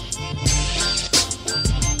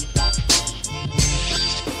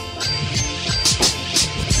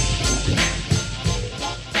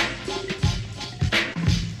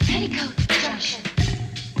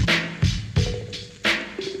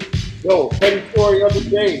 Yo, petty story of the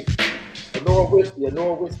day. Onora Whiskey,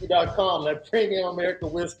 OnoraWhiskey.com. That premium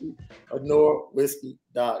American whiskey,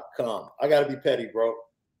 OnoraWhiskey.com. I got to be petty, bro.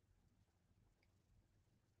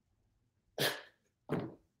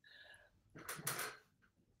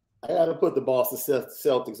 I got to put the Boston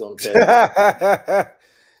Celtics on the petty.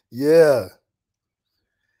 Yeah.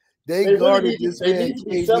 They guarded this they man need to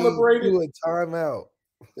be celebrated. Do a timeout.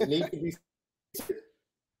 They need to be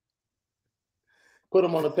Put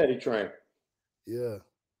him on the petty train. Yeah.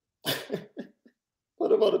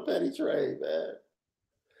 Put him on the petty train, man.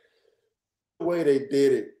 The way they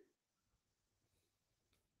did it.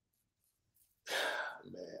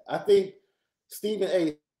 Man, I think Stephen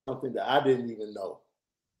A. something that I didn't even know.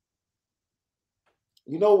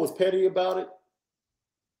 You know what was petty about it?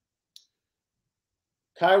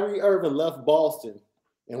 Kyrie Irving left Boston,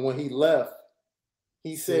 and when he left,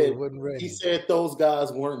 he said those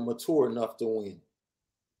guys weren't mature enough to win.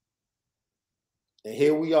 And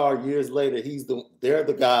here we are years later. They're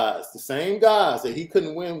the guys, the same guys that he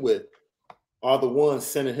couldn't win with, are the ones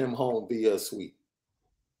sending him home via a sweep.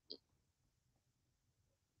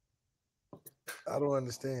 I don't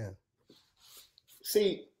understand.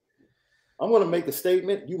 See, I'm going to make a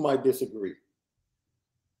statement. You might disagree.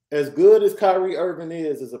 As good as Kyrie Irving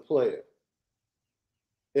is as a player,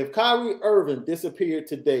 if Kyrie Irving disappeared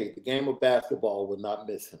today, the game of basketball would not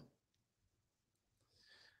miss him.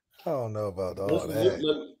 I don't know about all that.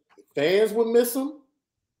 Look, fans would miss him.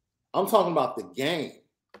 I'm talking about the game.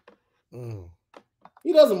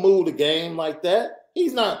 He doesn't move the game like that.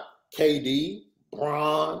 He's not KD,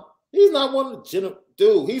 Bron. He's not one of the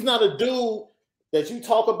dude. He's not a dude that you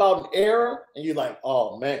talk about an era and you're like,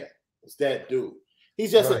 oh man, it's that dude.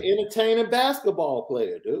 He's just an entertaining basketball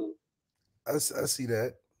player, dude. I see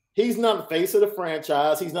that. He's not the face of the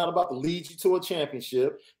franchise. He's not about to lead you to a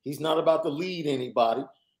championship. He's not about to lead anybody.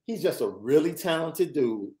 He's just a really talented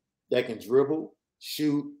dude that can dribble,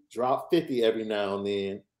 shoot, drop 50 every now and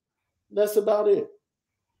then. That's about it.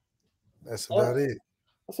 That's about it.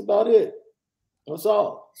 That's about it. That's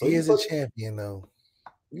all. So he is a champion, though.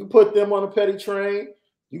 You put them on a petty train.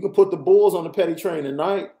 You can put the Bulls on the petty train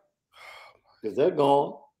tonight because they're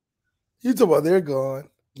gone. You talking about they're gone?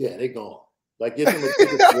 Yeah, they're gone. Like, get them a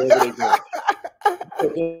ticket wherever they're going.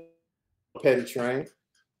 Put them on a petty train.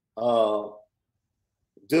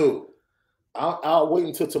 Dude, I'll wait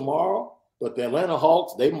until tomorrow. But the Atlanta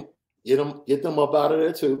Hawks, they get them up out of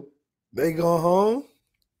there too. They go home?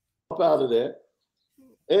 Up out of there.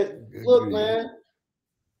 Look, man.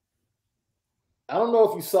 I don't know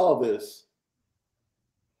if you saw this.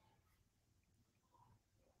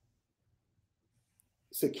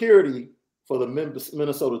 Security for the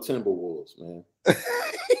Minnesota Timberwolves, man.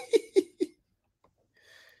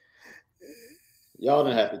 Y'all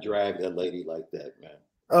didn't have to drag that lady like that, man.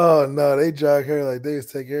 Oh, no, they drag her like they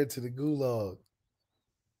just take her to the gulag.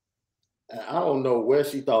 And I don't know where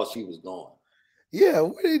she thought she was going. Yeah,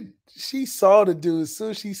 she saw the dude. As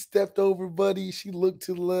soon as she stepped over, buddy, she looked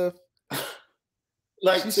to the left.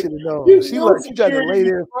 Like she should have known. She tried to lay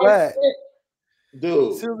there flat.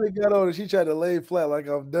 Dude. As soon as they got on her, she tried to lay flat like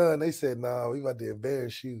I'm done. They said, nah, we about to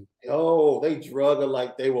embarrass you. Oh, they drug her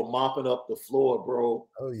like they were mopping up the floor, bro.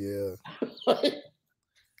 Oh, yeah.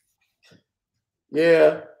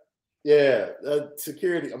 Yeah.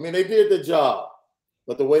 Security. I mean, they did the job.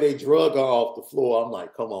 But the way they drug her off the floor, I'm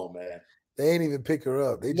like, come on, man. They ain't even pick her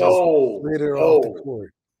up. They just slid her off the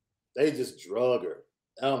court. They just drug her.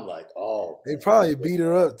 And I'm like, oh. They probably beat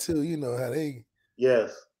her up, too. You know how they.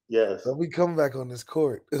 Yes. But we come back on this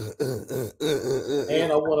court. And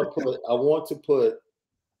I want to put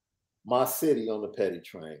my city on the petty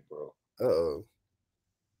train, bro. Uh-oh.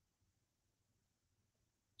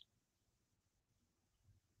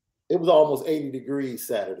 It was almost 80 degrees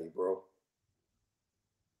Saturday, bro.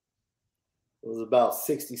 It was about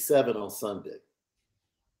 67 on Sunday.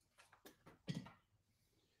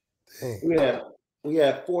 Dang. We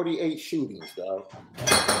had 48 shootings, dog.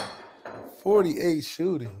 48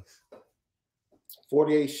 shootings.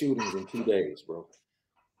 48 shootings in 2 days, bro.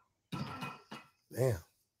 Damn.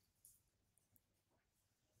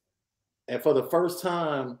 And for the first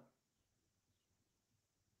time,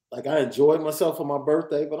 like, I enjoyed myself for my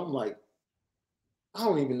birthday, but I'm like, I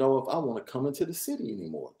don't even know if I want to come into the city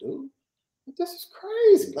anymore, dude. This is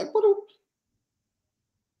crazy. Like,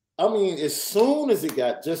 I mean, as soon as it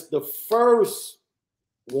got just the first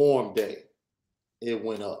warm day, it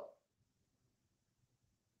went up.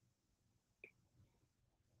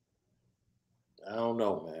 I don't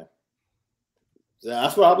know, man.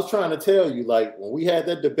 That's what I was trying to tell you. Like, when we had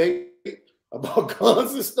that debate about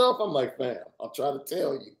guns and stuff, I'm like, fam, I'm trying to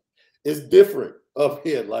tell you. It's different up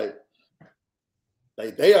here. Like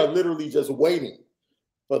they are literally just waiting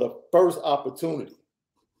for the first opportunity.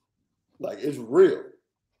 Like, it's real.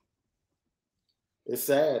 It's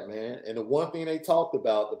sad, man. And the one thing they talked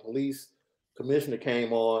about, the police commissioner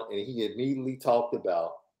came on and he immediately talked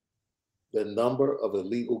about the number of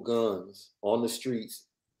illegal guns on the streets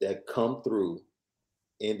that come through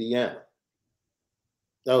Indiana.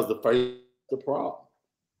 That was the problem.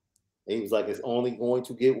 And he was like, it's only going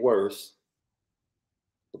to get worse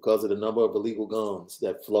because of the number of illegal guns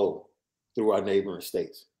that flow through our neighboring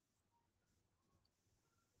states.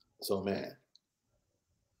 So, man.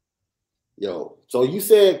 Yo, so you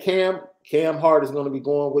said Cam Hart is going to be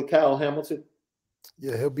going with Kyle Hamilton?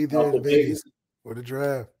 Yeah, he'll be there in Vegas for the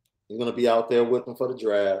draft. He's going to be out there with him for the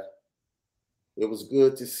draft. It was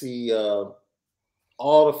good to see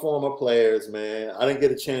all the former players, man. I didn't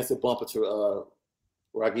get a chance to bump into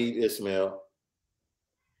Raghib Ismail.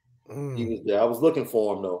 He was there. I was looking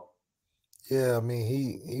for him, though. Yeah, I mean,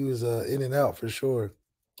 he was in and out for sure.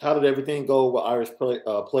 How did everything go with Irish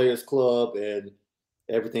Players Club and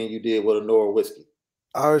everything you did with Onora Whiskey?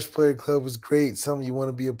 Irish Player Club was great. Something you want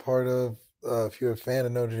to be a part of if you're a fan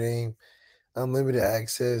of Notre Dame. Unlimited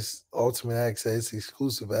access, ultimate access,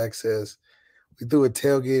 exclusive access. We threw a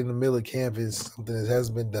tailgate in the middle of campus, something that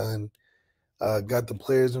hasn't been done. Got the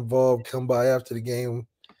players involved, come by after the game,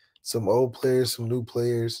 some old players, some new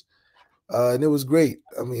players. And it was great.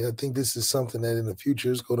 I mean, I think this is something that in the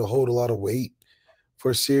future is going to hold a lot of weight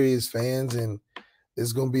for serious fans, and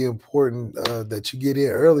it's going to be important that you get in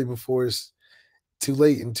early before it's too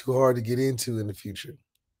late and too hard to get into in the future.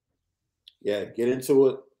 Yeah, get into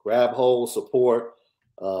it, grab hold, support,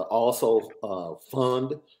 also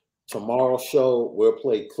fund. Tomorrow's show, we'll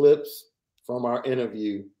play clips from our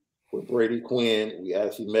interview with Brady Quinn. We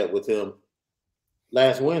actually met with him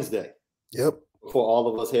last Wednesday. Yep. Before all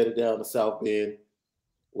of us headed down to South Bend,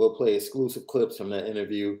 we'll play exclusive clips from that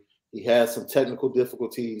interview. He has some technical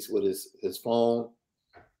difficulties with his phone,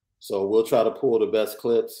 so we'll try to pull the best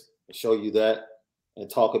clips and show you that and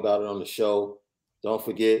talk about it on the show. Don't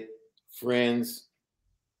forget, friends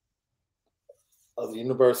of the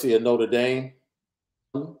University of Notre Dame,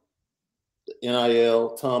 the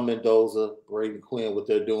NIL, Tom Mendoza, Brady Quinn, what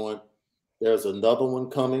they're doing. There's another one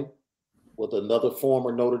coming with another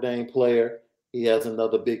former Notre Dame player. He has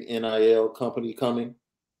another big NIL company coming.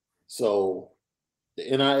 So the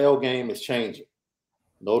NIL game is changing.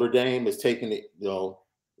 Notre Dame is taking it, the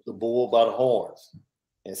bull by the horns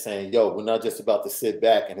and saying, yo, we're not just about to sit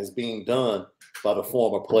back, and it's being done by the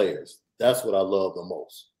former players. That's what I love the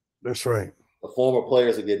most. That's right. The former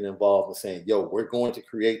players are getting involved and saying, yo, we're going to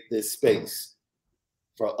create this space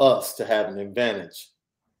for us to have an advantage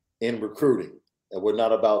in recruiting. And we're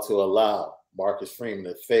not about to allow Marcus Freeman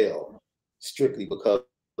to fail strictly because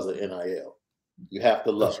of NIL. You have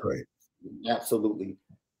to love it. Right. You absolutely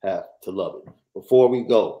have to love it. Before we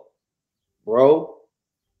go, bro,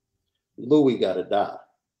 Louis got to die.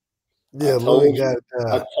 Yeah, Louis got to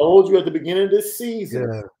die. I told you at the beginning of this season.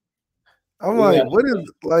 Yeah. I'm like,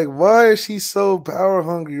 why is she so power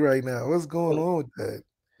hungry right now? What's going on with that?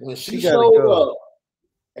 When she showed up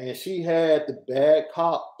and she had the bad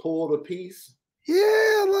cop pull the piece.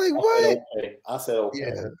 Yeah, like what? I said, okay.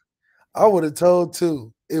 Yeah. I would have told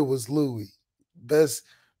too. It was Louis. Best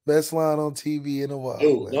line on TV in a while.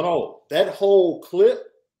 Dude, no. That whole clip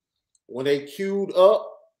when they queued up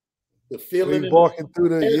the feeling walking through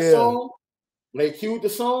the song, when they queued the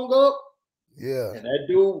song up, yeah, and that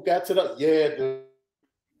dude got to the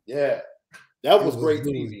that was great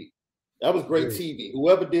TV. That was great TV.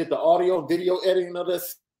 Whoever did the audio and video editing of that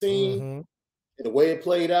scene and the way it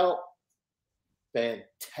played out,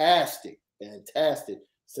 fantastic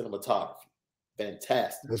cinematography.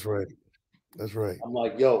 Fantastic. That's right. I'm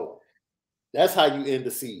like, yo, that's how you end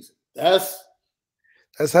the season. That's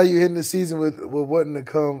how you end the season with wanting to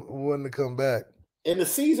come back. And the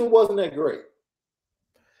season wasn't that great.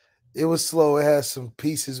 It was slow. It had some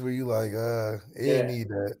pieces where you like, it didn't need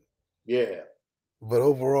that. Yeah. But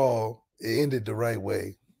overall, it ended the right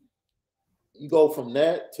way. You go from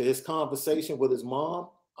that to his conversation with his mom.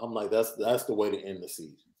 I'm like, that's the way to end the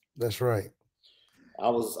season. That's right. I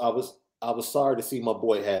was sorry to see my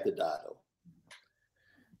boy had to die though.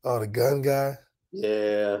 Oh, the gun guy?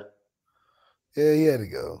 Yeah. Yeah, he had to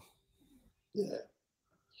go. Yeah.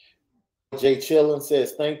 Jay Chillin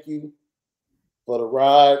says, thank you for the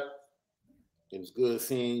ride. It was good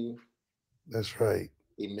seeing you. That's right.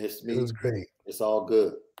 He missed me. It was great. It's all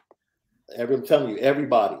good. I'm telling you,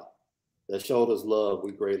 everybody that showed us love,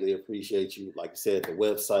 we greatly appreciate you. Like I said, the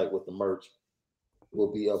website with the merch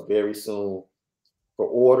will be up very soon for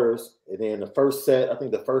orders. And then the first set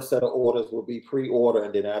of orders will be pre-order.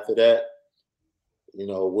 And then after that,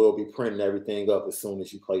 we'll be printing everything up as soon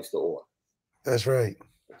as you place the order. That's right.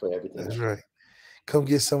 For everything. That's right. Come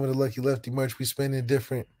get some of the Lucky Lefty merch. We spending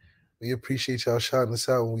different. We appreciate y'all shouting us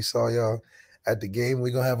out when we saw y'all at the game.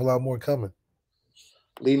 We're going to have a lot more coming.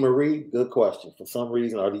 Lee Marie, good question. For some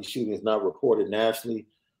reason, are these shootings not reported nationally?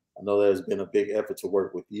 I know there's been a big effort to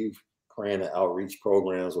work with youth, praying that outreach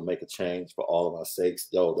programs will make a change for all of our sakes.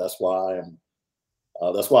 Yo, that's why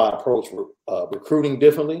That's why I approach recruiting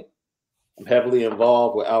differently. I'm heavily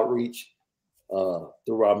involved with outreach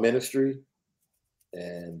through our ministry,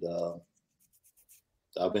 and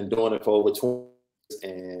I've been doing it for over 20 years,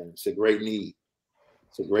 and it's a great need.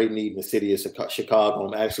 It's a great need in the city of Chicago.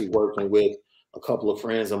 I'm actually working with a couple of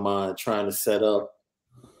friends of mine trying to set up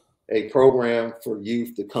a program for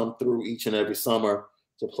youth to come through each and every summer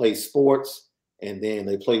to play sports, and then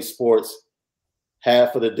they play sports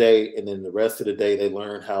half of the day, and then the rest of the day they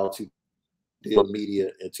learn how to deal with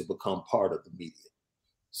media and to become part of the media.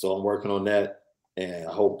 So I'm working on that, and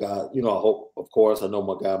I hope God, I hope, of course, I know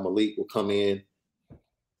my guy Malik will come in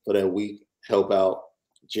for that week, help out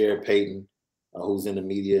Jared Payton, who's in the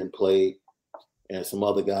media and played, and some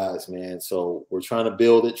other guys, man. So we're trying to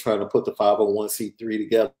build it, trying to put the 501c3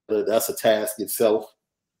 together. That's a task itself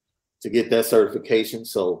to get that certification.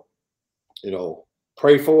 So,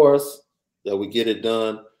 pray for us that we get it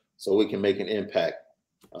done so we can make an impact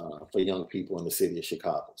for young people in the city of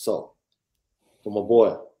Chicago. So for my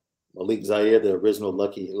boy, Malik Zaire, the original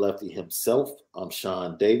Lucky Lefty himself, I'm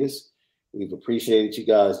Shaun Davis. We've appreciated you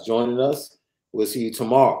guys joining us. We'll see you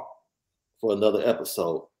tomorrow for another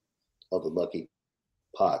episode of the Lucky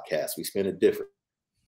Podcast. We spin it different.